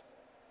Christmas.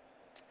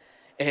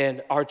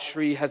 And our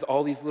tree has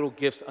all these little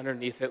gifts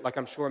underneath it, like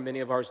I'm sure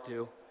many of ours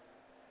do.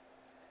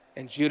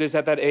 And Judah's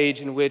at that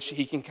age in which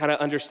he can kind of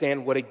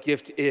understand what a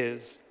gift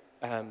is,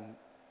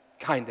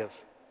 kind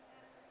of.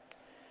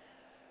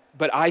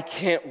 But I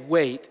can't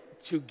wait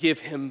to give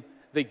him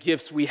the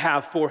gifts we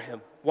have for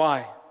him.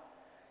 Why?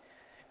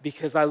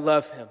 Because I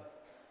love him.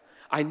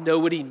 I know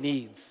what he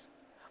needs.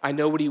 I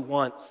know what he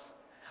wants.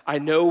 I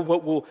know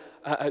what will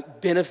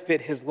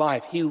benefit his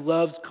life. He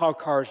loves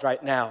cars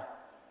right now.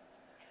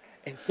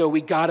 And so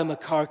we got him a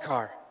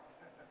car.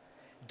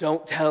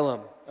 Don't tell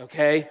him,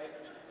 okay?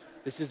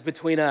 This is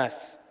between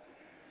us.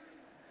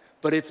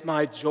 But it's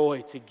my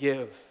joy to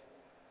give,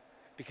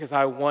 because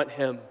I want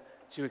him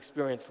to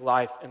experience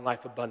life and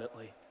life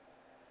abundantly.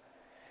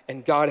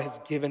 And God has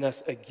given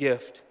us a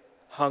gift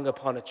hung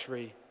upon a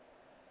tree.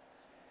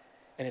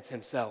 And it's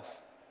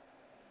himself.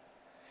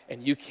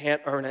 And you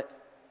can't earn it.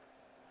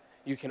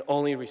 You can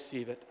only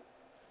receive it.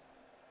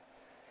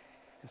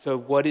 And so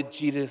what did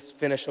Jesus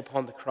finish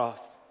upon the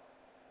cross?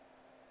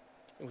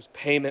 It was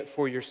payment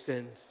for your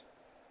sins,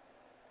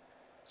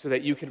 so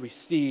that you could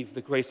receive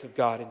the grace of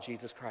God in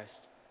Jesus Christ.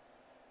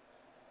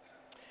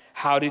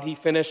 How did he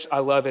finish? I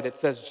love it. It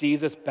says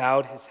Jesus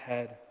bowed his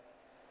head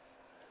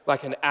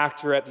like an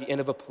actor at the end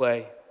of a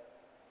play.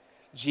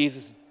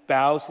 Jesus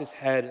bows his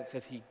head and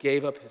says he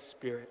gave up his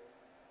spirit.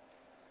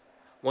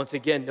 Once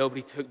again,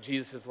 nobody took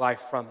Jesus'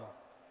 life from him.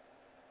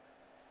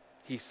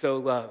 He so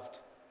loved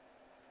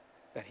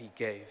that he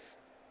gave.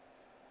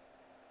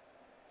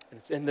 And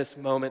it's in this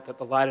moment that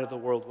the light of the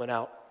world went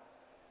out.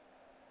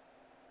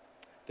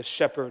 The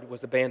shepherd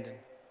was abandoned.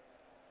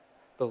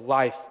 The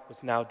life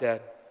was now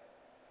dead.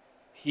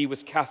 He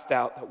was cast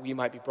out that we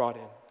might be brought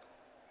in,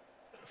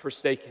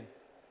 forsaken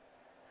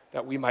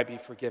that we might be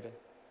forgiven.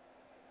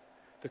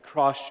 The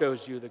cross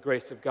shows you the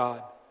grace of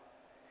God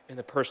in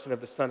the person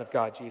of the Son of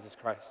God, Jesus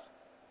Christ.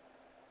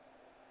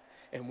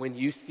 And when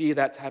you see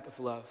that type of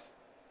love,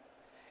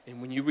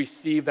 and when you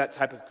receive that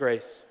type of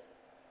grace,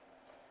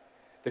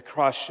 the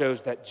cross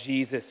shows that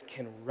Jesus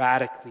can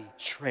radically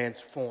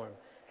transform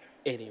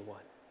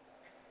anyone.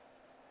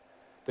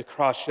 The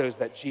cross shows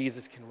that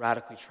Jesus can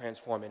radically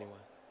transform anyone.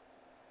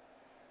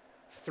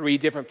 3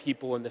 different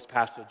people in this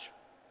passage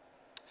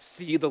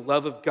see the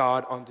love of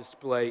God on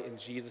display in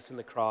Jesus and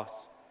the cross,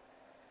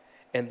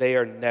 and they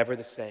are never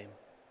the same.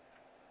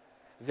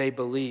 They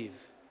believe,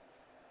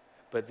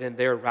 but then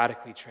they're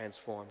radically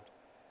transformed.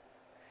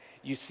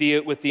 You see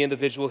it with the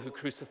individual who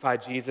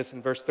crucified Jesus.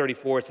 In verse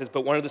 34, it says,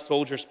 "But one of the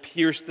soldiers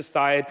pierced the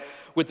side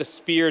with a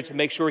spear to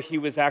make sure he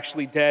was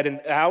actually dead,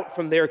 and out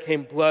from there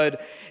came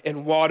blood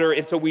and water."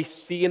 And so we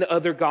see in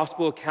other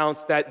gospel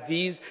accounts that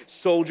these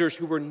soldiers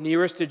who were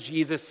nearest to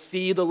Jesus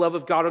see the love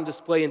of God on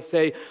display and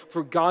say,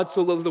 "For God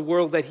so loved the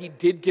world that he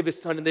did give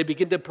his son," and they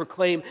begin to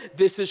proclaim,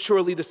 "This is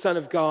surely the Son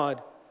of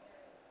God."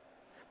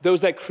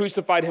 Those that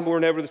crucified him were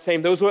never the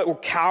same. Those that were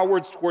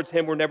cowards towards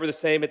him were never the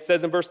same. It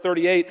says in verse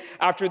 38,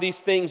 "After these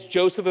things,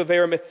 Joseph of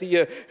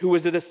Arimathea, who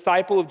was a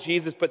disciple of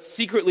Jesus, but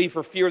secretly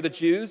for fear of the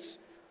Jews,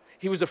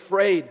 he was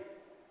afraid.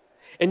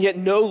 And yet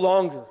no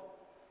longer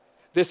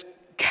this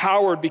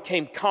coward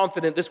became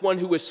confident. This one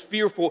who was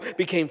fearful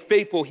became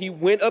faithful. He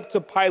went up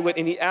to Pilate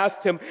and he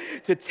asked him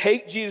to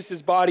take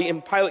Jesus' body,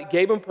 and Pilate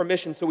gave him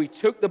permission, so he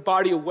took the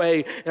body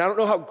away. And I don't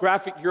know how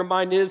graphic your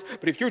mind is,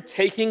 but if you're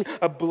taking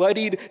a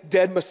bloodied,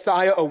 dead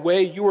Messiah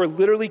away, you are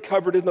literally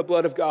covered in the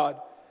blood of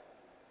God.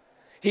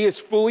 He is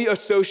fully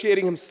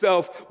associating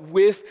himself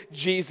with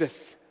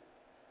Jesus,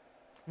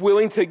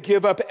 willing to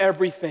give up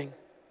everything.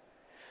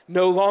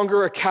 No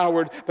longer a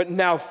coward, but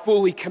now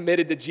fully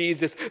committed to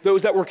Jesus.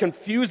 Those that were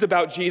confused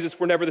about Jesus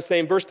were never the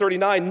same. Verse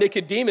 39,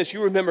 Nicodemus,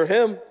 you remember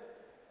him.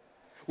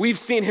 We've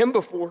seen him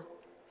before.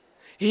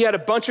 He had a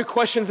bunch of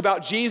questions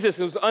about Jesus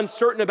and was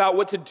uncertain about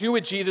what to do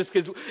with Jesus,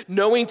 because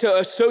knowing to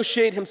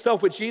associate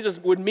himself with Jesus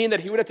would mean that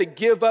he would have to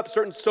give up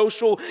certain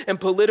social and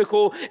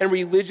political and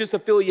religious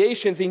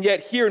affiliations. And yet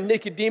here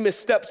Nicodemus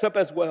steps up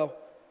as well,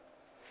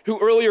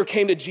 who earlier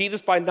came to Jesus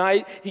by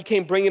night. He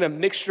came bringing a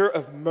mixture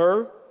of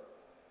myrrh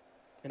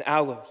and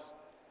aloes,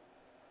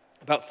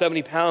 about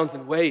 70 pounds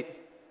in weight.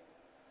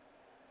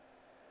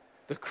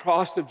 The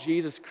cross of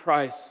Jesus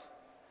Christ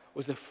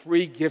was a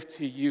free gift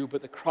to you,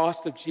 but the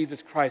cross of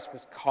Jesus Christ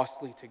was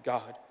costly to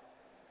God.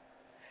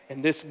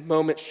 And this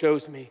moment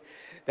shows me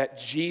that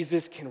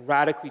Jesus can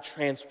radically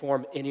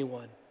transform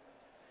anyone,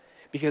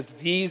 because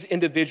these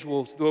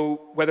individuals, though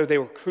whether they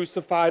were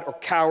crucified or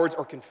cowards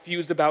or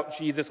confused about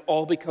Jesus,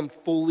 all become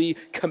fully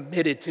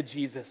committed to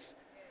Jesus.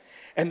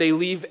 And they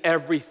leave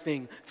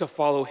everything to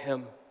follow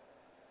him,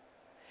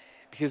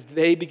 because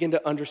they begin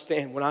to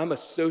understand, when I'm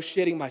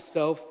associating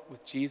myself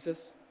with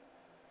Jesus,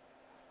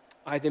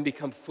 I then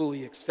become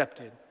fully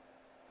accepted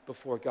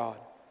before God.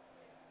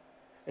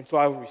 And so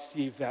I will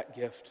receive that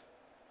gift,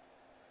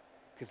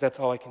 because that's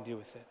all I can do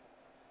with it.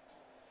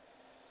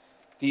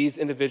 These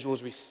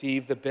individuals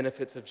received the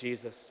benefits of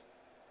Jesus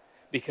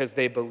because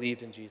they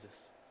believed in Jesus.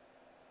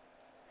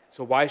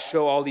 So why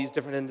show all these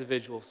different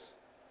individuals?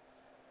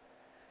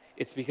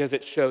 It's because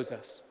it shows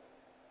us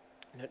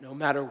that no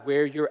matter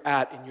where you're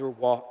at in your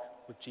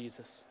walk with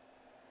Jesus,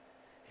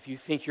 if you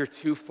think you're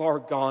too far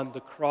gone, the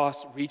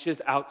cross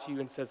reaches out to you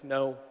and says,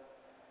 "No,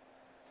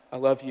 I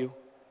love you."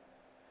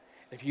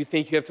 If you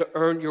think you have to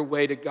earn your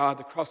way to God,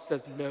 the cross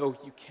says, "No,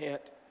 you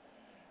can't."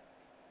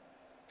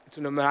 So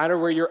no matter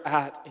where you're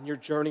at in your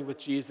journey with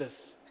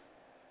Jesus,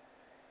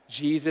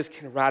 Jesus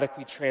can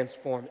radically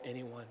transform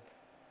anyone.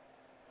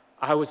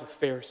 I was a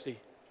Pharisee.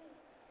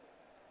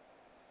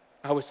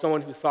 I was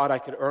someone who thought I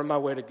could earn my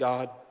way to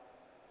God.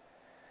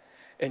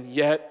 And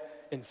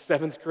yet, in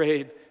 7th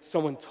grade,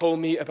 someone told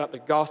me about the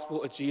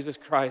gospel of Jesus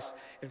Christ,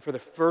 and for the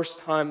first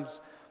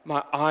times,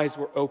 my eyes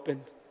were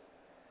opened.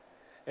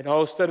 And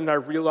all of a sudden, I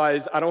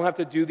realized I don't have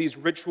to do these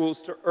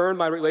rituals to earn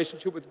my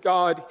relationship with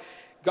God.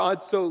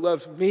 God so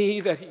loved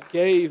me that he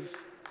gave.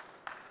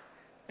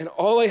 And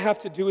all I have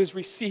to do is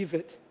receive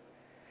it.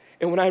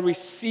 And when I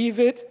receive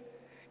it,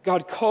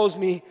 God calls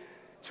me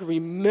to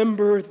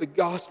remember the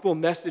gospel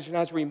message. And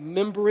as I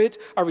remember it,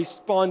 I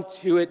respond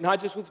to it,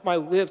 not just with my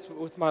lips, but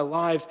with my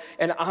lives.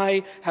 And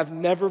I have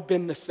never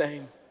been the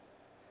same.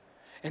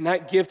 And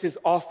that gift is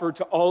offered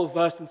to all of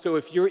us. And so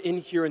if you're in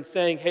here and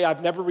saying, "Hey,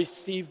 I've never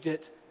received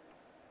it,"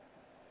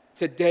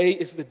 today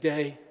is the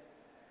day.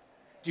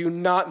 Do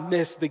not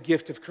miss the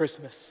gift of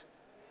Christmas,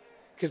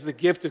 because the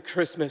gift of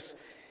Christmas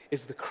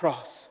is the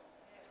cross.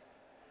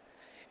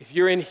 If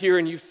you're in here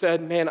and you've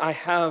said, "Man, I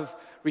have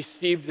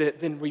received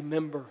it," then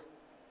remember,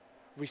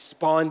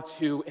 respond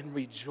to, and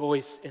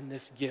rejoice in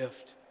this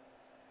gift.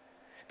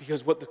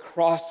 Because what the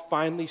cross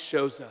finally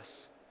shows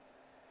us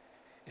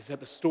is that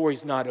the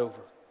story's not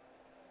over.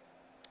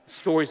 The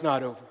story's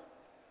not over.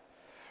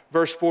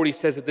 Verse 40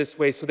 says it this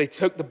way: so they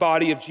took the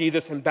body of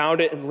Jesus and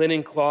bound it in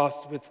linen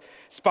cloths with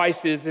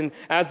spices, and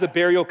as the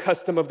burial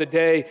custom of the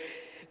day.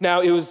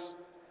 Now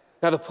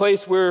the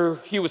place where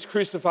he was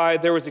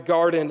crucified, there was a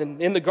garden,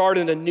 and in the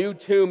garden a new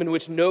tomb in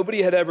which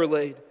nobody had ever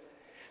laid.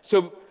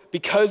 So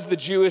because the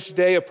Jewish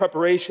day of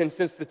preparation,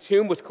 since the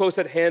tomb was close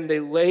at hand, they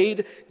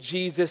laid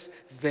Jesus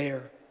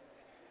there.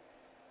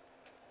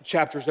 The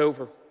chapter's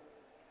over,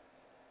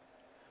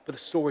 but the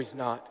story's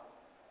not.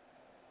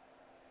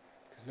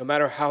 Because no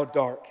matter how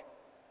dark,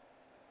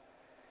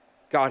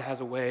 God has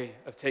a way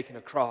of taking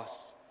a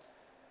cross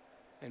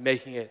and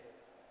making it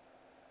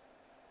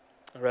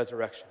a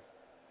resurrection.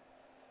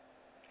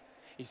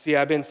 You see,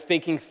 I've been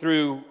thinking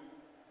through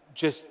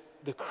just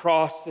the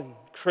cross and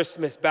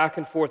Christmas back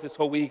and forth this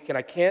whole week, and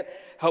I can't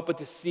help but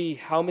to see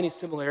how many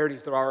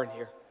similarities there are in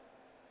here.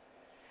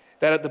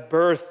 That at the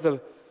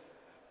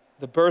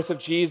birth of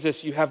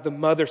Jesus, you have the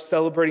mother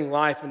celebrating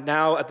life, and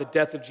now at the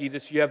death of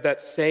Jesus, you have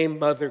that same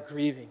mother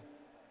grieving.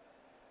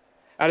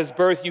 At his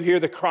birth, you hear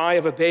the cry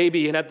of a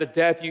baby, and at the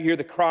death, you hear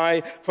the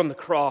cry from the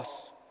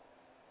cross.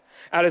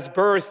 At his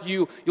birth,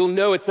 you'll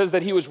know it says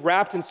that he was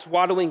wrapped in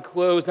swaddling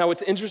clothes. Now,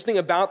 what's interesting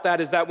about that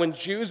is that when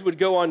Jews would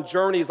go on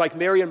journeys like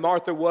Mary and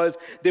Martha was,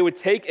 they would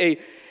take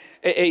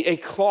a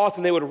cloth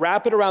and they would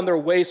wrap it around their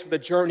waist for the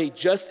journey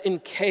just in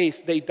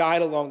case they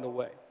died along the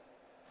way.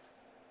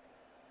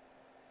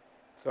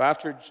 So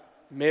after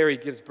Mary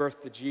gives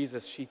birth to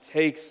Jesus, she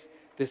takes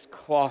this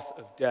cloth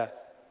of death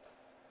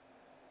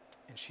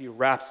and she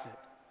wraps it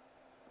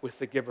with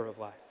the giver of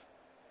life.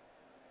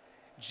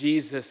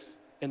 Jesus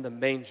in the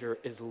manger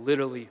is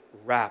literally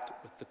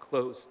wrapped with the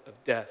clothes of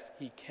death.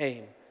 He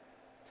came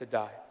to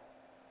die.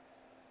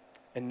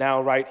 And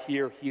now right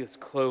here, he is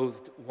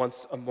clothed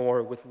once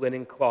more with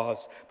linen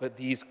cloths, but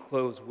these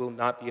clothes will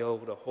not be able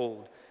to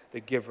hold the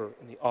giver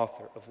and the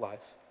author of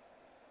life.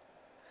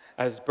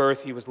 At his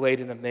birth, he was laid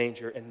in a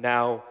manger, and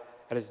now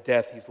at his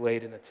death, he's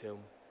laid in a tomb.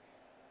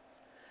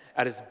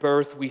 At his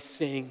birth, we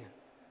sing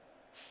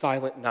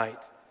Silent Night.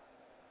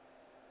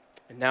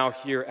 And now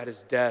here at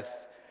his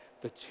death,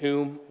 the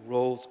tomb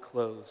rolls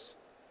close,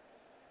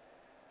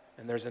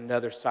 and there's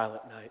another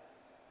silent night.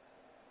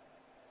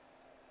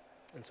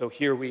 And so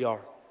here we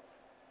are.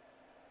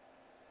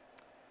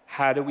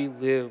 How do we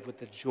live with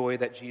the joy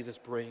that Jesus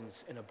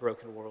brings in a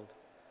broken world?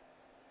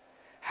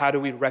 How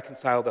do we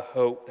reconcile the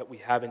hope that we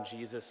have in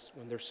Jesus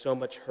when there's so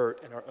much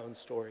hurt in our own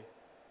story?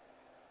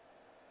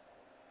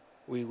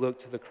 We look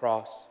to the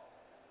cross,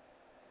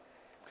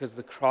 because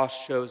the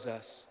cross shows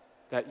us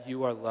that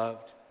you are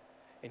loved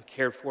and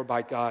cared for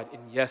by God.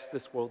 And yes,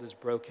 this world is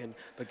broken,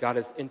 but God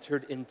has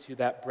entered into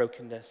that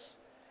brokenness,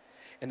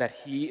 and that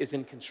he is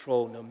in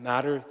control no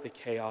matter the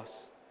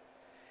chaos.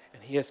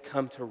 And he has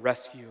come to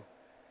rescue,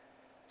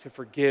 to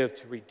forgive,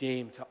 to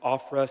redeem, to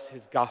offer us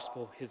his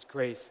gospel, his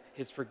grace,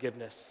 his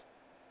forgiveness.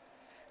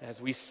 And as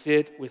we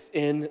sit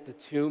within the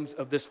tombs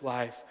of this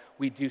life,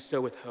 we do so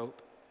with hope,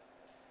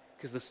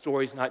 because the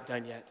story's not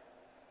done yet.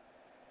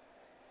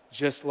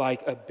 Just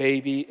like a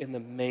baby in the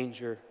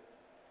manger,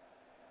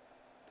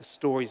 the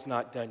story's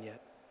not done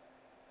yet.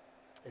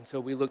 And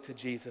so we look to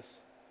Jesus.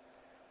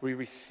 We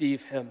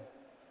receive him.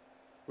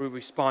 We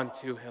respond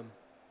to him.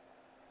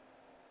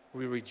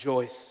 We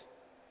rejoice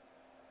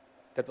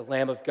that the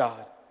Lamb of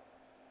God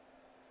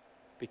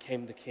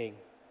became the King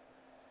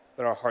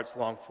that our hearts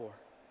long for.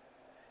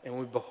 And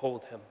we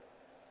behold him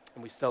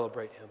and we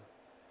celebrate him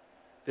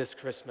this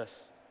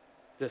Christmas,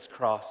 this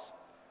cross,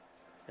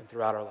 and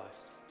throughout our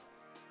lives.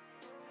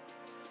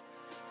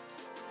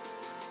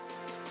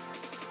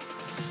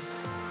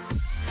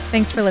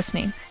 Thanks for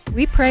listening.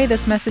 We pray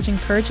this message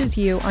encourages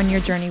you on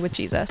your journey with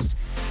Jesus.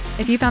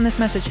 If you found this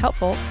message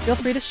helpful, feel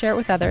free to share it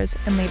with others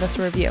and leave us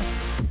a review.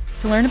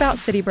 To learn about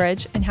City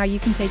Bridge and how you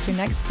can take your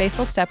next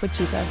faithful step with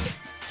Jesus,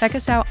 check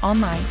us out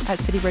online at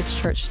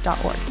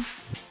citybridgechurch.org.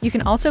 You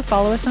can also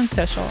follow us on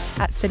social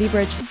at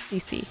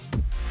CityBridgeCC.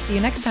 See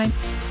you next time.